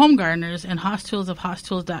or home gardeners. And Haas Tools of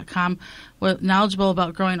HaasTools.com, with knowledgeable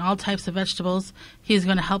about growing all types of vegetables, he's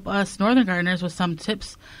going to help us northern gardeners with some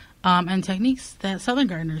tips and techniques that southern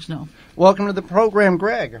gardeners know. Welcome to the program,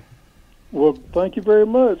 Greg. Well, thank you very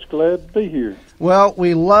much. Glad to be here. Well,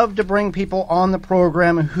 we love to bring people on the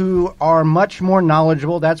program who are much more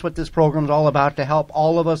knowledgeable. That's what this program is all about, to help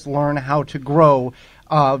all of us learn how to grow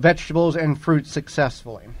vegetables and fruits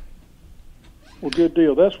successfully. Well, good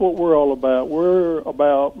deal. That's what we're all about. We're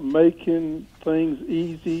about making things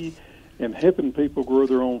easy and helping people grow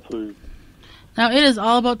their own food. Now, it is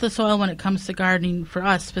all about the soil when it comes to gardening for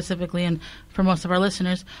us specifically and for most of our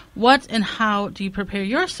listeners. What and how do you prepare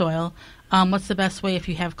your soil? What's the best way if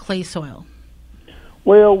you have clay soil?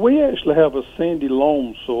 Well, we actually have a sandy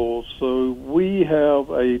loam soil, so we have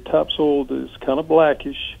a topsoil that's kind of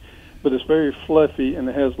blackish, but it's very fluffy and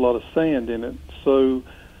it has a lot of sand in it. So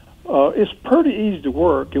it's pretty easy to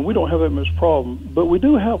work, and we don't have that much problem. But we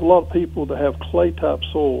do have a lot of people that have clay-type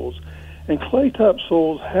soils, and clay-type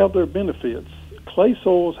soils have their benefits. Clay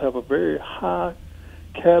soils have a very high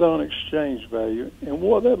cation exchange value, and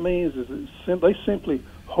what that means is they simply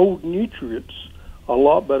hold nutrients a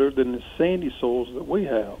lot better than the sandy soils that we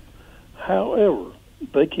have. However,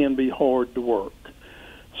 they can be hard to work.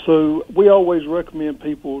 So we always recommend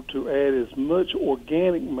people to add as much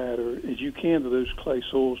organic matter as you can to those clay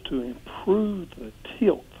soils to improve the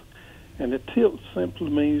tilth. And the tilth simply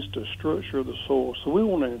means the structure of the soil. So we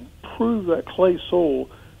want to improve that clay soil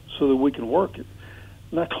so that we can work it.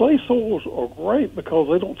 Now, clay soils are great because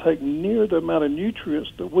they don't take near the amount of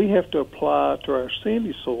nutrients that we have to apply to our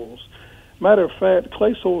sandy soils. Matter of fact,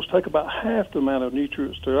 clay soils take about half the amount of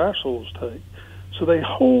nutrients that our soils take. So they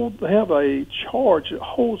have a charge that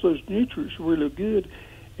holds those nutrients really good,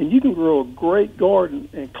 and you can grow a great garden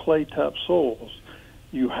in clay-type soils.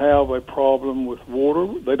 You have a problem with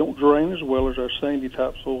water. They don't drain as well as our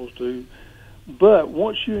sandy-type soils do. But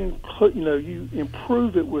once you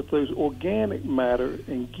improve it with those organic matter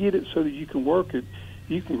and get it so that you can work it,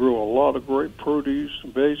 you can grow a lot of great produce,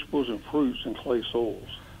 vegetables, and fruits in clay soils.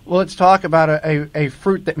 Well, let's talk about a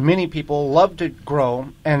fruit that many people love to grow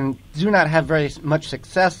and do not have very much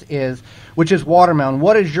success which is watermelon.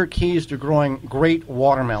 What is your keys to growing great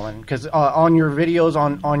watermelon? Because on your videos,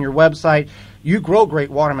 on your website, you grow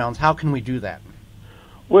great watermelons. How can we do that?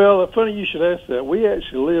 Well, funny you should ask that. We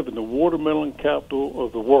actually live in the watermelon capital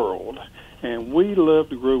of the world, and we love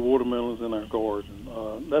to grow watermelons in our garden.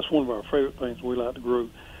 That's one of our favorite things we like to grow.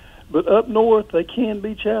 But up north, they can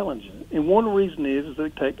be challenging. And one reason is they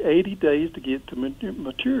take 80 days to get to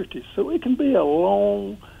maturity. So it can be a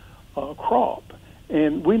long crop.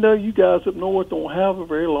 And we know you guys up north don't have a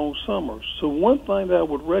very long summer. So one thing that I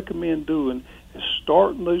would recommend doing is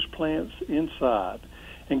starting those plants inside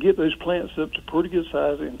and get those plants up to pretty good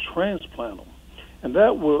size and transplant them. And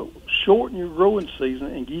that will shorten your growing season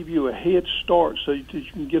and give you a head start so that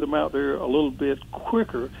you can get them out there a little bit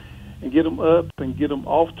quicker and get them up and get them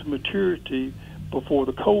off to maturity before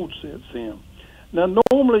the cold sets in. Now,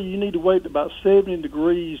 normally you need to wait about 70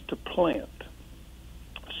 degrees to plant.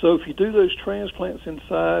 So if you do those transplants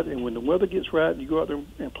inside, and when the weather gets right and you go out there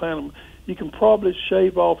and plant them, you can probably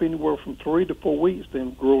shave off anywhere from 3 to 4 weeks,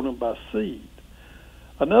 then grow them by seed.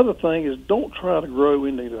 Another thing is don't try to grow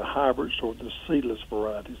any of the hybrids or the seedless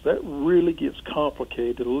varieties. That really gets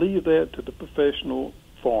complicated. Leave that to the professional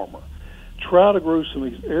farmer. Try to grow some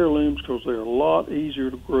of these heirlooms because they're a lot easier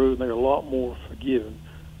to grow and they're a lot more forgiving.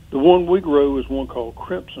 The one we grow is one called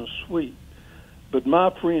Crimson Sweet. But my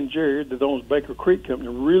friend Jared, that owns Baker Creek Company,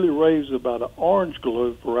 really raised about an orange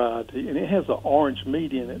glow variety, and it has an orange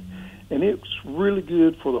meat in it, and it's really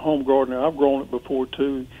good for the home gardener. I've grown it before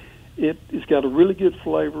too. It's got a really good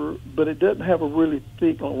flavor, but it doesn't have a really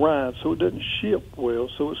thick rind, so it doesn't ship well.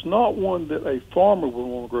 So it's not one that a farmer would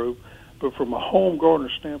want to grow, but from a home gardener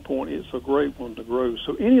standpoint, it's a great one to grow.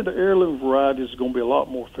 So any of the heirloom varieties is going to be a lot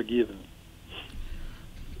more forgiving.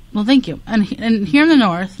 Well, thank you. And here in the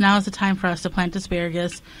north, now is the time for us to plant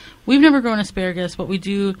asparagus. We've never grown asparagus, but we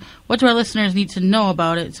do. What do our listeners need to know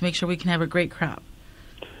about it to make sure we can have a great crop?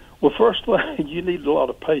 Well, first thing, you need a lot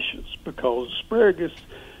of patience, because asparagus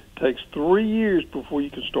takes 3 years before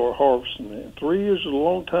you can start harvesting it. 3 years is a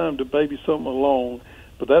long time to baby something along,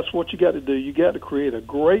 but that's what you got to do. You got to create a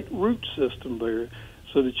great root system there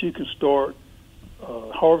so that you can start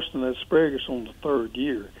harvesting that asparagus on the 3rd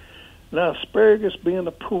year. Now, asparagus being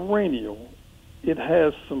a perennial, it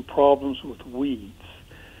has some problems with weeds.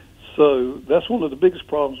 So that's one of the biggest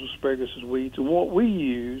problems with asparagus is weeds. And what we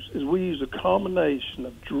use is a combination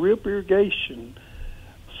of drip irrigation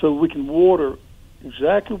so we can water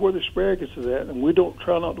exactly where the asparagus is at, and we don't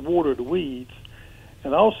try not to water the weeds.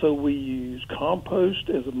 And also we use compost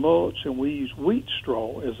as a mulch, and we use wheat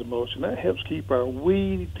straw as a mulch, and that helps keep our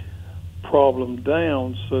weed problem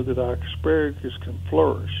down so that our asparagus can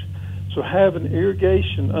flourish. So having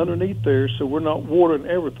irrigation underneath there so we're not watering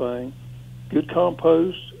everything, good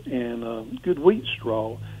compost and good wheat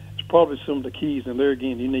straw is probably some of the keys. And there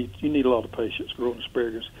again, you need a lot of patience growing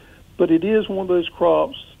asparagus. But it is one of those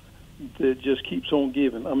crops that just keeps on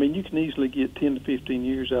giving. I mean, you can easily get 10 to 15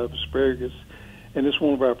 years out of asparagus, and it's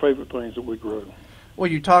one of our favorite things that we grow.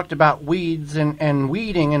 Well, you talked about weeds and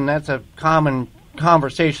weeding, and that's a common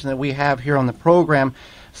conversation that we have here on the program.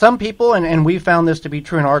 Some people, and we found this to be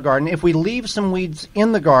true in our garden, if we leave some weeds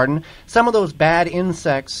in the garden, some of those bad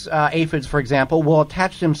insects, aphids, for example, will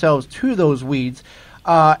attach themselves to those weeds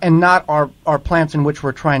and not our plants in which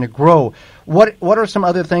we're trying to grow. What are some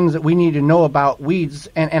other things that we need to know about weeds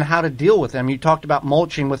and how to deal with them? You talked about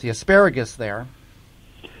mulching with the asparagus there.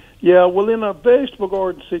 Yeah, well, in a vegetable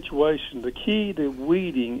garden situation, the key to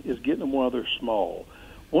weeding is getting them while they're small.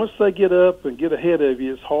 Once they get up and get ahead of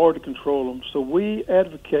you, it's hard to control them. So we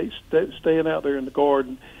advocate staying out there in the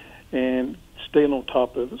garden and staying on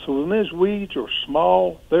top of it. So when those weeds are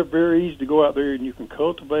small, they're very easy to go out there and you can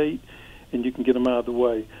cultivate and you can get them out of the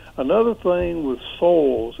way. Another thing with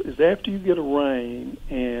soils is after you get a rain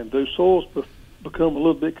and those soils become a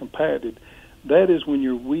little bit compacted, that is when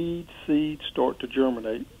your weed seeds start to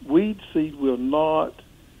germinate. Weed seed will not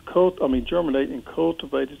germinate in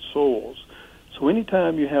cultivated soils. So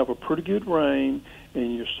anytime you have a pretty good rain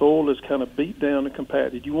and your soil is kind of beat down and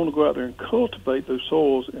compacted, you want to go out there and cultivate those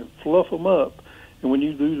soils and fluff them up. And when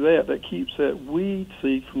you do that, that keeps that weed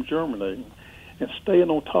seed from germinating and staying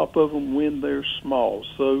on top of them when they're small.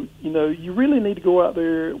 So, you really need to go out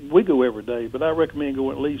there. We go every day, but I recommend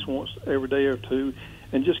going at least once every day or two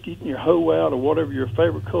and just getting your hoe out or whatever your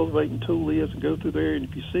favorite cultivating tool is and go through there. And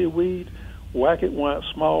if you see a weed, whack it while it's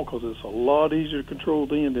small, because it's a lot easier to control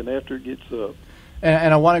then than after it gets up.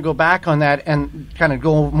 And I want to go back on that and kind of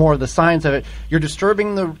go more of the science of it. You're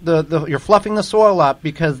disturbing you're fluffing the soil up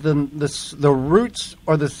because the roots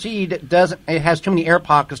or the seed it has too many air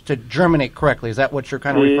pockets to germinate correctly. Is that what you're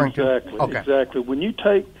kind of referring to? Exactly. When you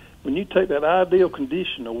take that ideal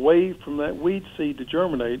condition away from that weed seed to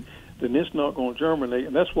germinate, then it's not going to germinate.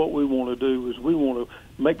 And that's what we want to do, is we want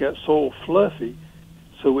to make that soil fluffy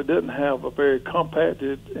so it doesn't have a very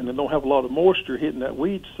compacted and it don't have a lot of moisture hitting that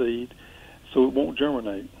weed seed, so it won't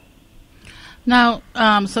germinate. Now,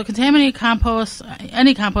 so contaminated compost,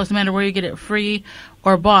 any compost, no matter where you get it, free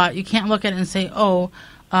or bought, you can't look at it and say, it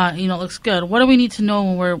looks good. What do we need to know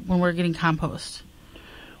when we're getting compost?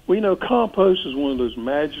 Well, compost is one of those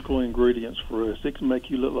magical ingredients for us. It can make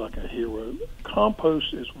you look like a hero.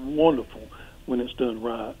 Compost is wonderful when it's done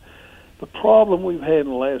right. The problem we've had in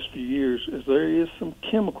the last few years is there is some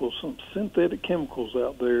synthetic chemicals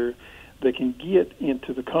out there that can get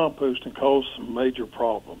into the compost and cause some major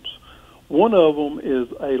problems. One of them is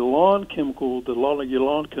a lawn chemical that a lot of your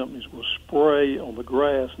lawn companies will spray on the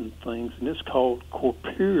grass and things, and it's called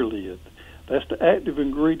chlorpyrrolid. That's the active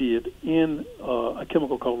ingredient in a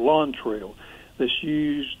chemical called lawn trail that's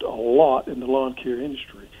used a lot in the lawn care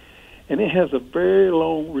industry. And it has a very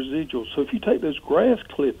long residual. So if you take those grass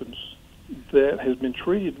clippings that has been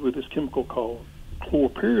treated with this chemical called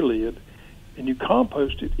chlorpyrrolid and you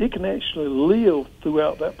compost it, it can actually live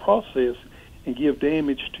throughout that process and give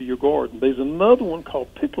damage to your garden. There's another one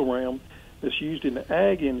called picloram that's used in the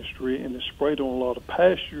ag industry and is sprayed on a lot of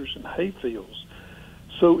pastures and hay fields.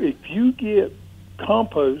 So if you get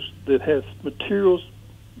compost that has materials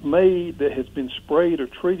made that has been sprayed or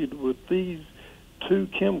treated with these two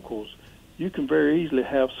chemicals, you can very easily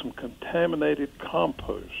have some contaminated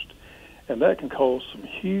compost, and that can cause some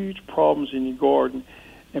huge problems in your garden.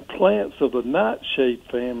 And plants of the nightshade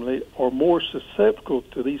family are more susceptible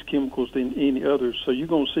to these chemicals than any others. So you're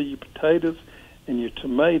going to see your potatoes and your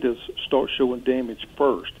tomatoes start showing damage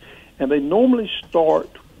first. And they normally start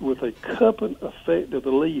with a cupping effect of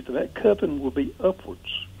the leaf, and that cupping will be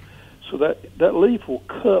upwards. So that leaf will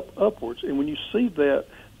cup upwards, and when you see that,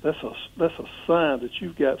 that's a sign that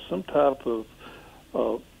you've got some type of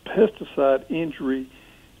pesticide injury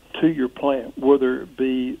to your plant, whether it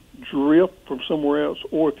be drip from somewhere else,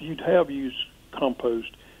 or if you have used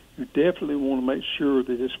compost, you definitely want to make sure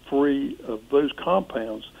that it's free of those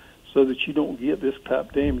compounds so that you don't get this type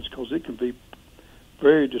of damage, because it can be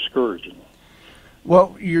very discouraging.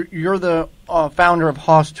 Well, you're the founder of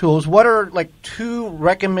Haas Tools. What are like 2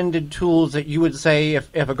 recommended tools that you would say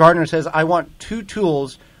if a gardener says, I want 2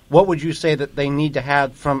 tools, what would you say that they need to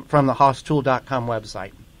have from the HaasTool.com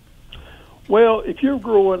website? Well, if you're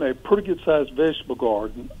growing a pretty good-sized vegetable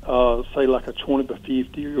garden, say like a 20 by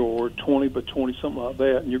 50 or 20 by 20, something like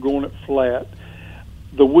that, and you're growing it flat,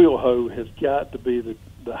 the wheel hoe has got to be the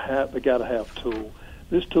gotta-have tool.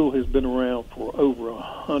 This tool has been around for over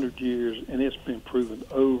 100 years, and it's been proven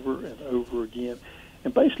over and over again.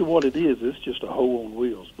 And basically what it is, it's just a hoe on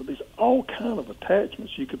wheels. But there's all kind of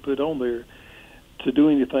attachments you could put on there to do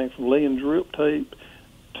anything from laying drip tape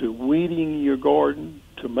to weeding your garden,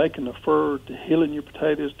 to making a fur, to hilling your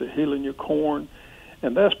potatoes, to hilling your corn.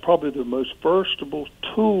 And that's probably the most versatile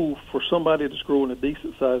tool for somebody that's growing a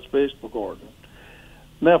decent-sized vegetable garden.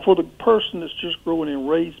 Now, for the person that's just growing in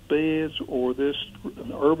raised beds or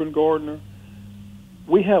an urban gardener,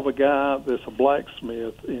 we have a guy that's a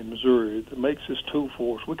blacksmith in Missouri that makes this tool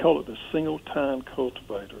for us. We call it the single-tine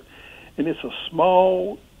cultivator. And it's a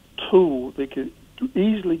small tool that could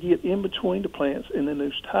easily get in between the plants and in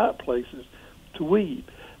those tight places to weed.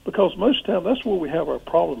 Because most of the time, that's where we have our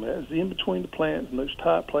problem at, is in between the plants and those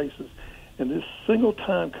tight places. And this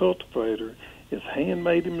single-tine cultivator is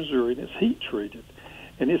handmade in Missouri, and it's heat-treated.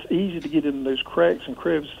 And it's easy to get in those cracks and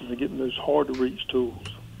crevices and get in those hard-to-reach tools.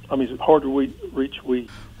 Hard-to-reach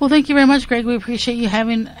weeds. Well, thank you very much, Greg. We appreciate you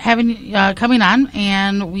coming on,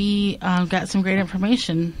 and we got some great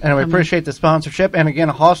information. And we appreciate the sponsorship. And again,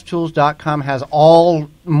 HaasTools.com has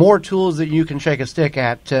more tools that you can shake a stick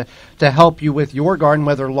at to help you with your garden,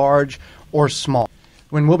 whether large or small.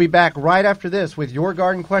 When we'll be back right after this with your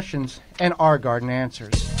garden questions and our garden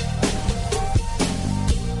answers.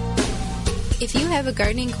 If you have a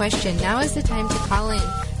gardening question, now is the time to call in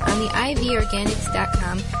on the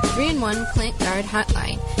ivorganics.com 3-in-1 Plant Guard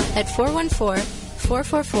hotline at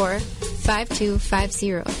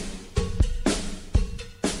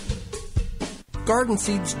 414-444-5250. Garden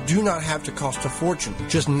seeds do not have to cost a fortune,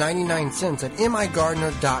 just 99 cents at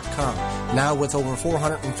migardener.com. Now with over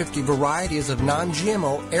 450 varieties of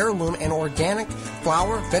non-GMO, heirloom, and organic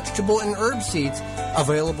flower, vegetable, and herb seeds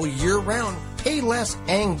available year-round. Pay less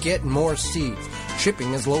and get more seeds.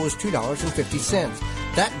 Shipping as low as $2.50.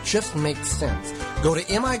 That just makes sense. Go to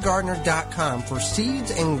migardener.com for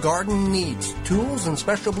seeds and garden needs, tools, and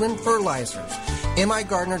special blend fertilizers.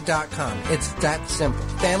 migardener.com. It's that simple.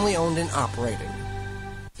 Family owned and operated.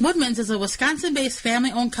 Woodman's is a Wisconsin-based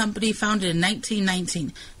family-owned company founded in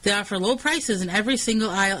 1919. They offer low prices in every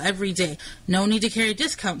single aisle every day. No need to carry a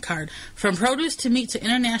discount card. From produce to meat to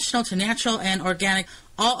international to natural and organic,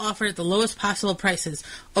 all offered at the lowest possible prices.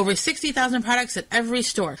 Over 60,000 products at every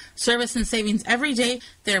store. Service and savings every day.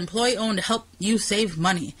 They're employee-owned to help you save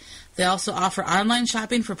money. They also offer online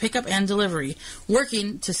shopping for pickup and delivery,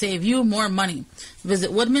 working to save you more money. Visit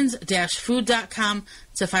woodmans-food.com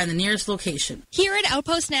to find the nearest location. Here at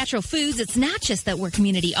Outpost Natural Foods, it's not just that we're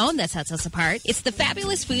community-owned that sets us apart. It's the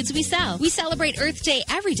fabulous foods we sell. We celebrate Earth Day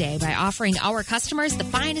every day by offering our customers the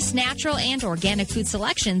finest natural and organic food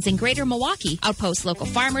selections in Greater Milwaukee. Outpost local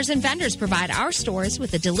farmers and vendors provide our stores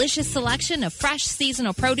with a delicious selection of fresh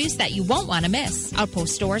seasonal produce that you won't want to miss.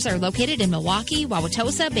 Outpost stores are located in Milwaukee,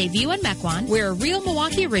 Wauwatosa, Bayview, and Mequon. We're a real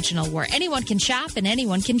Milwaukee original where anyone can shop and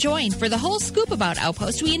anyone can join. For the whole scoop about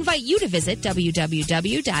Outpost, we invite you to visit www.outpost.coop.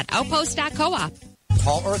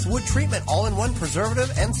 Tall Earth Wood Treatment all-in-one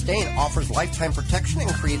preservative and stain offers lifetime protection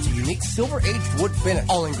and creates a unique silver-aged wood finish.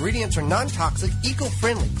 All ingredients are non-toxic,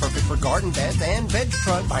 eco-friendly, perfect for garden beds and veg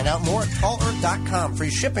truck. Find out more at tallearth.com.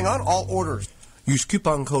 Free shipping on all orders. Use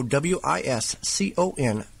coupon code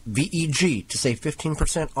WISCONVEG to save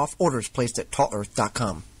 15% off orders placed at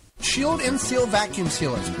tallearth.com. Shield and Seal vacuum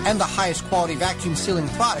sealers and the highest quality vacuum sealing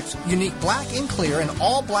products, unique black and clear and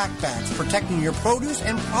all black bags, protecting your produce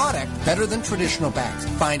and product better than traditional bags.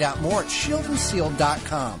 Find out more at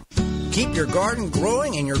shieldandseal.com. Keep your garden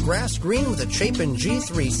growing and your grass green with a Chapin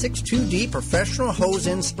G362D professional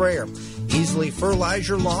hose-in sprayer. Easily fertilize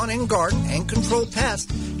your lawn and garden and control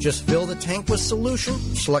pests. Just fill the tank with solution,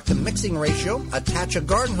 select the mixing ratio, attach a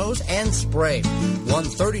garden hose, and spray. One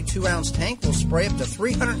 32-ounce tank will spray up to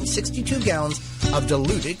 362 gallons of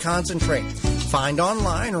diluted concentrate. Find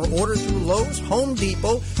online or order through Lowe's, Home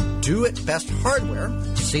Depot, Do It Best Hardware.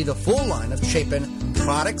 See the full line of Chapin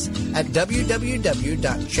products at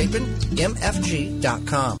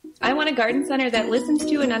www.chapinmfg.com. I want a garden center that listens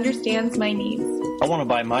to and understands my needs. I want to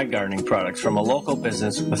buy my gardening products from a local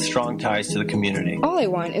business with strong ties to the community. All I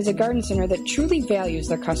want is a garden center that truly values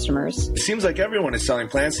their customers. It seems like everyone is selling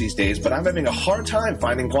plants these days, but I'm having a hard time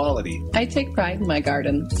finding quality. I take pride in my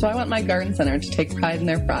garden, so I want my garden center to take pride in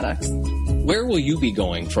their products. Where will you be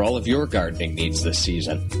going for all of your gardening needs this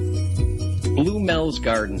season? Blue Mel's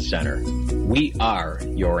Garden Center. We are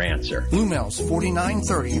your answer. Blue Mel's,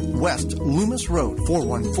 4930 West Loomis Road,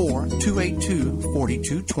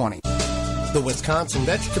 414-282-4220. The Wisconsin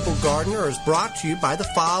Vegetable Gardener is brought to you by the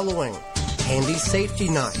following: Handy Safety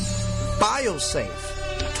Knife,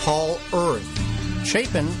 BioSafe, Tall Earth,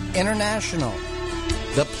 Chapin International,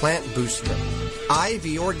 The Plant Booster,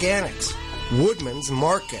 Ivy Organics, Woodman's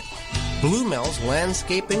Market, Blue Mel's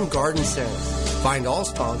Landscape and Garden Center. Find all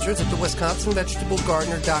sponsors at the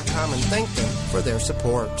WisconsinVegetableGardener.com and thank them for their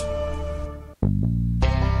support.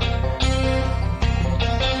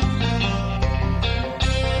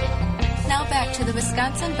 Now back to the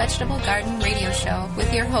Wisconsin Vegetable Garden Radio Show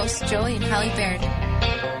with your hosts, Joey and Holly Baird.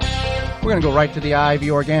 We're going to go right to the Ivy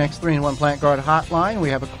Organics 3-in-1 Plant Guard hotline. We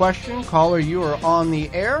have a question. Caller, you are on the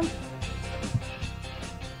air.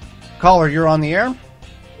 Caller, you're on the air.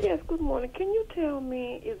 Yes, good morning. Can you tell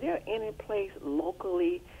me, is there any place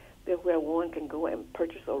locally that where one can go and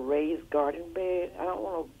purchase a raised garden bed? I don't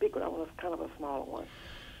want a big one. I want kind of a smaller one.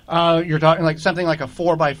 You're talking like something like a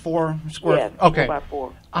 4x4 square? Yes, okay.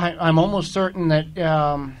 4x4. I'm almost certain that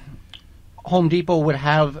Home Depot would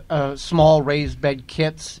have small raised bed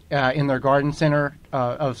kits in their garden center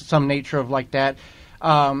of some nature of like that.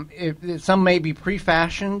 Some may be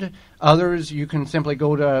pre-fashioned. Others, you can simply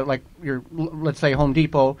go to, like, let's say, Home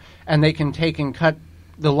Depot, and they can take and cut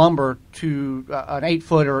the lumber to an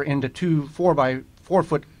 8-footer into two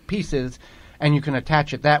 4x4-foot pieces, and you can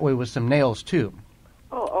attach it that way with some nails, too.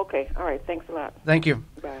 Oh, okay. All right. Thanks a lot. Thank you.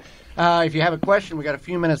 Bye. If you have a question, we got a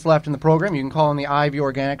few minutes left in the program. You can call on the Ivy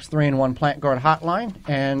Organics 3-in-1 Plant Guard hotline,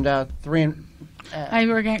 and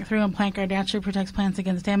Ivy Organic 3-in-1 Plant Guard naturally protects plants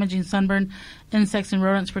against damaging sunburn, insects, and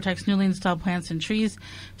rodents, protects newly installed plants and trees,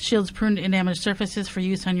 shields pruned and damaged surfaces for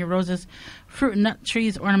use on your roses, fruit and nut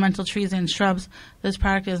trees, ornamental trees, and shrubs. This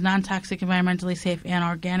product is non-toxic, environmentally safe, and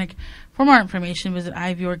organic. For more information, visit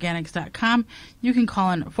ivyorganics.com. You can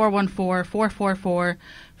call in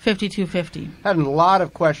 414-444-5250. Had a lot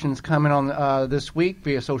of questions coming on this week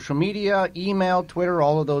via social media, email, Twitter,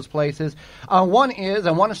 all of those places. One is,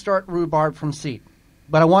 I want to start rhubarb from seed,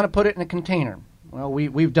 but I want to put it in a container. Well,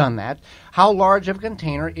 we've done that. How large of a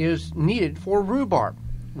container is needed for rhubarb?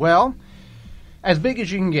 Well, as big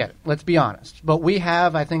as you can get, let's be honest. But we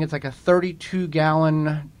have, I think it's like a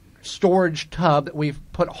 32-gallon storage tub that we've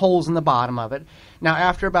put holes in the bottom of it. Now,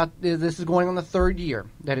 after this is going on the third year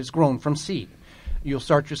that it's grown from seed. You'll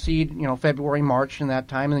start your seed, February, March, in that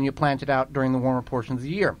time, and then you plant it out during the warmer portions of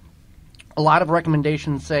the year. A lot of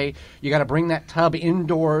recommendations say you got to bring that tub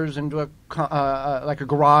indoors into like a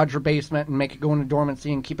garage or basement and make it go into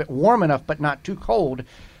dormancy and keep it warm enough, but not too cold,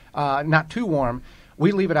 not too warm.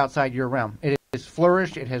 We leave it outside year round. It has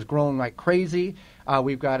flourished. It has grown like crazy.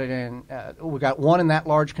 We've got it in. We got one in that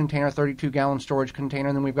large container, 32-gallon storage container,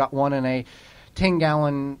 and then we've got one in a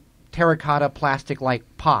 10-gallon terracotta plastic-like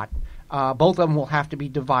pot. Both of them will have to be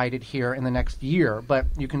divided here in the next year, but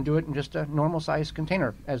you can do it in just a normal-sized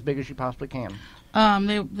container, as big as you possibly can.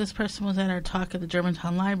 This person was at our talk at the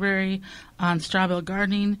Germantown Library on straw bale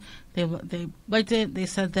gardening. They liked it. They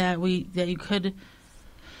said that you could.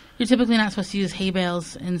 You're typically not supposed to use hay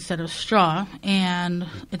bales instead of straw, and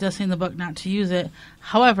it does say in the book not to use it.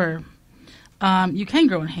 However, you can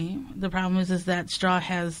grow in hay. The problem is that straw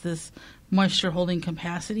has this moisture-holding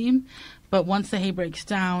capacity, but once the hay breaks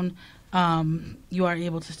down, you are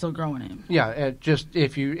able to still grow in it. Yeah, it's a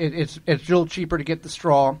little cheaper to get the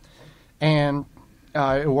straw, and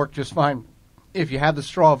it'll work just fine. If you have the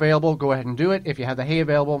straw available, go ahead and do it. If you have the hay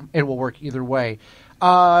available, it will work either way.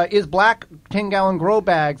 Is black 10-gallon grow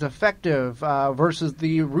bags effective versus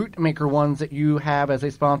the root maker ones that you have as a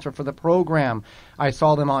sponsor for the program? I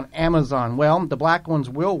saw them on Amazon. Well, the black ones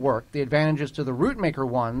will work. The advantages to the root maker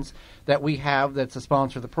ones that we have that's a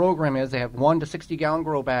sponsor of the program is they have 1 to 60-gallon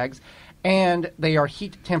grow bags, and they are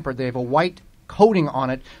heat tempered. They have a white coating on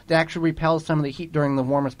it that actually repels some of the heat during the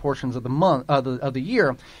warmest portions of the month of the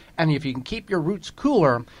year. And if you can keep your roots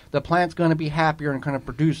cooler, the plant's going to be happier and going to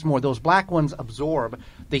produce more. Those black ones absorb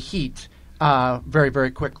the heat very,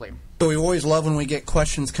 very quickly. So we always love when we get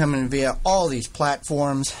questions coming via all these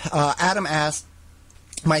platforms. Adam asked,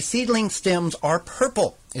 my seedling stems are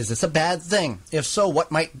purple. Is this a bad thing? If so, what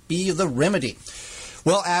might be the remedy?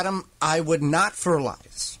 Well, Adam, I would not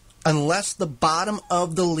fertilize unless the bottom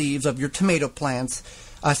of the leaves of your tomato plants,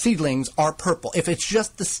 seedlings, are purple. If it's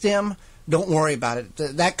just the stem, don't worry about it.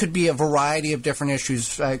 That could be a variety of different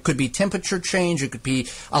issues. It could be temperature change. It could be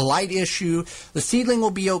a light issue. The seedling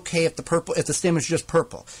will be okay if the stem is just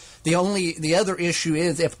purple. The other issue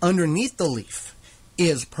is if underneath the leaf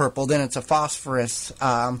is purple, then it's a phosphorus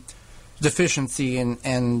deficiency,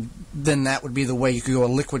 and then that would be the way you could go a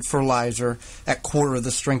liquid fertilizer at quarter of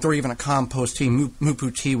the strength, or even a compost tea.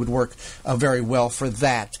 Mupu tea would work very well for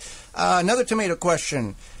that. Another tomato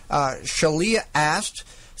question. Shalia asked,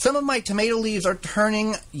 some of my tomato leaves are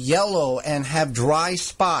turning yellow and have dry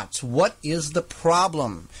spots. What is the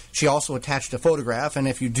problem? She also attached a photograph, and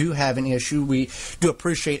if you do have an issue, we do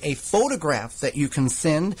appreciate a photograph that you can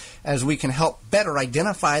send, as we can help better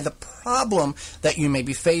identify the problem that you may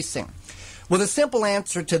be facing. Well, the simple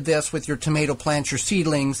answer to this with your tomato plants, your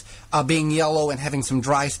seedlings, being yellow and having some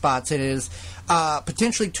dry spots, it is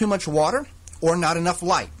potentially too much water or not enough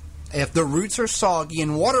light. If the roots are soggy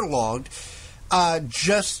and waterlogged,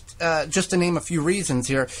 just to name a few reasons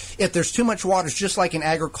here, if there's too much water, it's just like in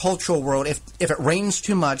agricultural world. If it rains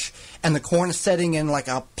too much and the corn is setting in like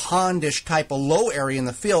a pondish type of low area in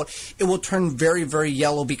the field, it will turn very, very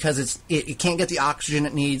yellow because it can't get the oxygen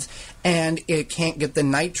it needs and it can't get the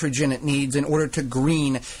nitrogen it needs in order to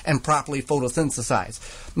green and properly photosynthesize.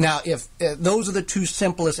 Now, if those are the two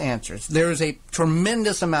simplest answers. There is a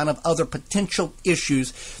tremendous amount of other potential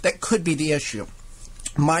issues that could be the issue.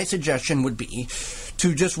 My suggestion would be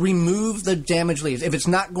to just remove the damaged leaves. If it's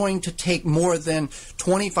not going to take more than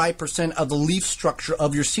 25% of the leaf structure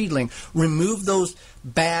of your seedling, remove those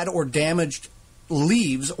bad or damaged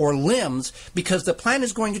leaves or limbs, because the plant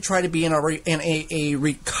is going to try to be in a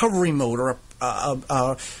recovery mode or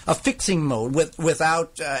a fixing mode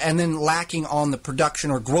without and then lacking on the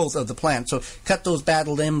production or growth of the plant. So cut those bad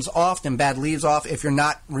limbs off and bad leaves off if you're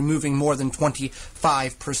not removing more than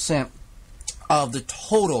 25% of the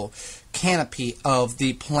total canopy of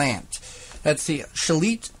the plant. Let's see.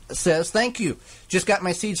 Shalit says, thank you. Just got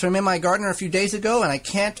my seeds from MI Gardener a few days ago, and I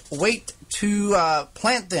can't wait to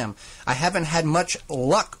plant them. I haven't had much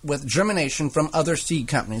luck with germination from other seed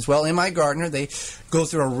companies. Well, MI Gardener, they go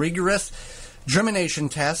through a rigorous germination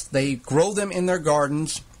test. They grow them in their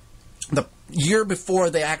gardens the year before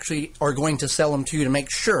they actually are going to sell them to you, to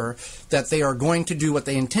make sure that they are going to do what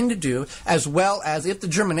they intend to do, as well as if the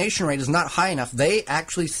germination rate is not high enough, they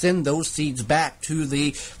actually send those seeds back to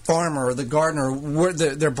the farmer or the gardener,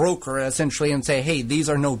 their broker essentially, and say, hey, these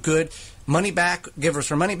are no good. Money back, give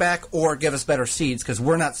us our money back, or give us better seeds, because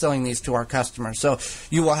we're not selling these to our customers. So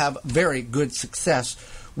you will have very good success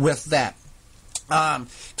with that.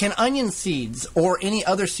 Can onion seeds or any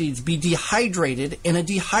other seeds be dehydrated in a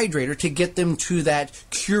dehydrator to get them to that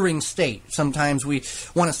curing state? Sometimes we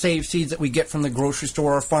want to save seeds that we get from the grocery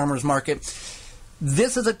store or farmer's market.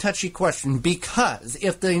 This is a touchy question, because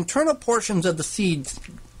if the internal portions of the seed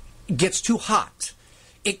gets too hot,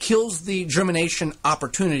 it kills the germination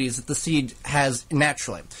opportunities that the seed has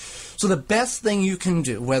naturally. So the best thing you can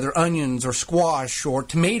do, whether onions or squash or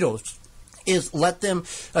tomatoes, is let them,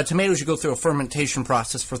 tomatoes, you go through a fermentation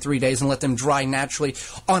process for 3 days and let them dry naturally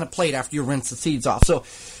on a plate after you rinse the seeds off. So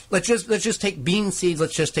let's just take bean seeds,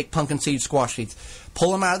 let's just take pumpkin seeds, squash seeds.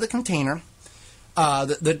 Pull them out of the container,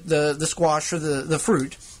 the squash or the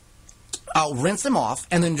fruit. I'll rinse them off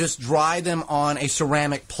and then just dry them on a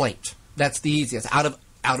ceramic plate. That's the easiest. Out of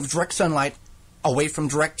direct sunlight, away from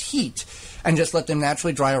direct heat, and just let them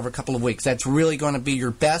naturally dry over a couple of weeks. That's really going to be your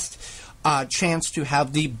best chance to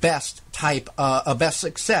have the best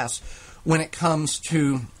success when it comes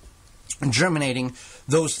to germinating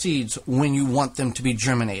those seeds when you want them to be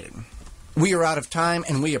germinated. We are out of time,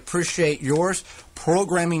 and we appreciate yours.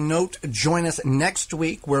 Programming note, join us next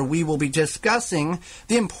week where we will be discussing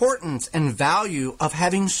the importance and value of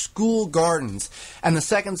having school gardens. And the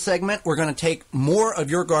second segment, we're going to take more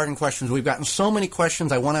of your garden questions. We've gotten so many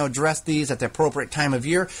questions. I want to address these at the appropriate time of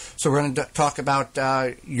year. So we're going to talk about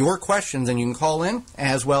your questions, and you can call in,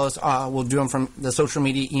 as well as we'll do them from the social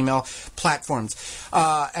media email platforms,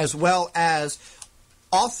 as well as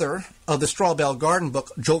author of the Straw Bale Garden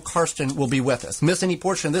book, Joe Karsten, will be with us. Miss any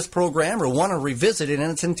portion of this program or want to revisit it in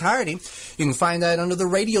its entirety, you can find that under the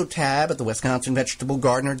radio tab at the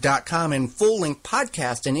WisconsinVegetableGardener.com in full-length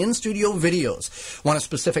podcast and in-studio videos. Want a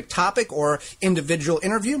specific topic or individual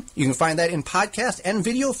interview? You can find that in podcast and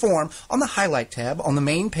video form on the highlight tab on the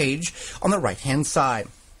main page on the right-hand side.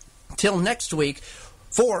 Till next week,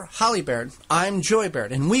 for Holly Baird, I'm Joy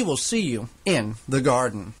Baird, and we will see you in the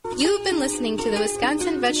garden. You've been listening to the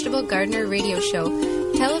Wisconsin Vegetable Gardener Radio Show.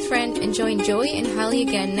 Tell a friend and join Joy and Holly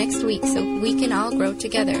again next week so we can all grow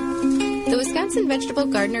together. The Wisconsin Vegetable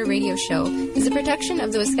Gardener Radio Show is a production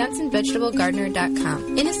of the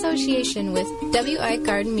WisconsinVegetableGardener.com in association with WI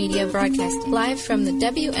Garden Media Broadcasting, live from the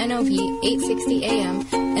WNOV 860 AM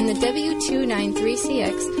and the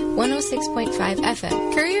W293CX 106.5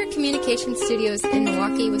 FM, Courier Communication Studios in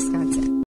Milwaukee, Wisconsin.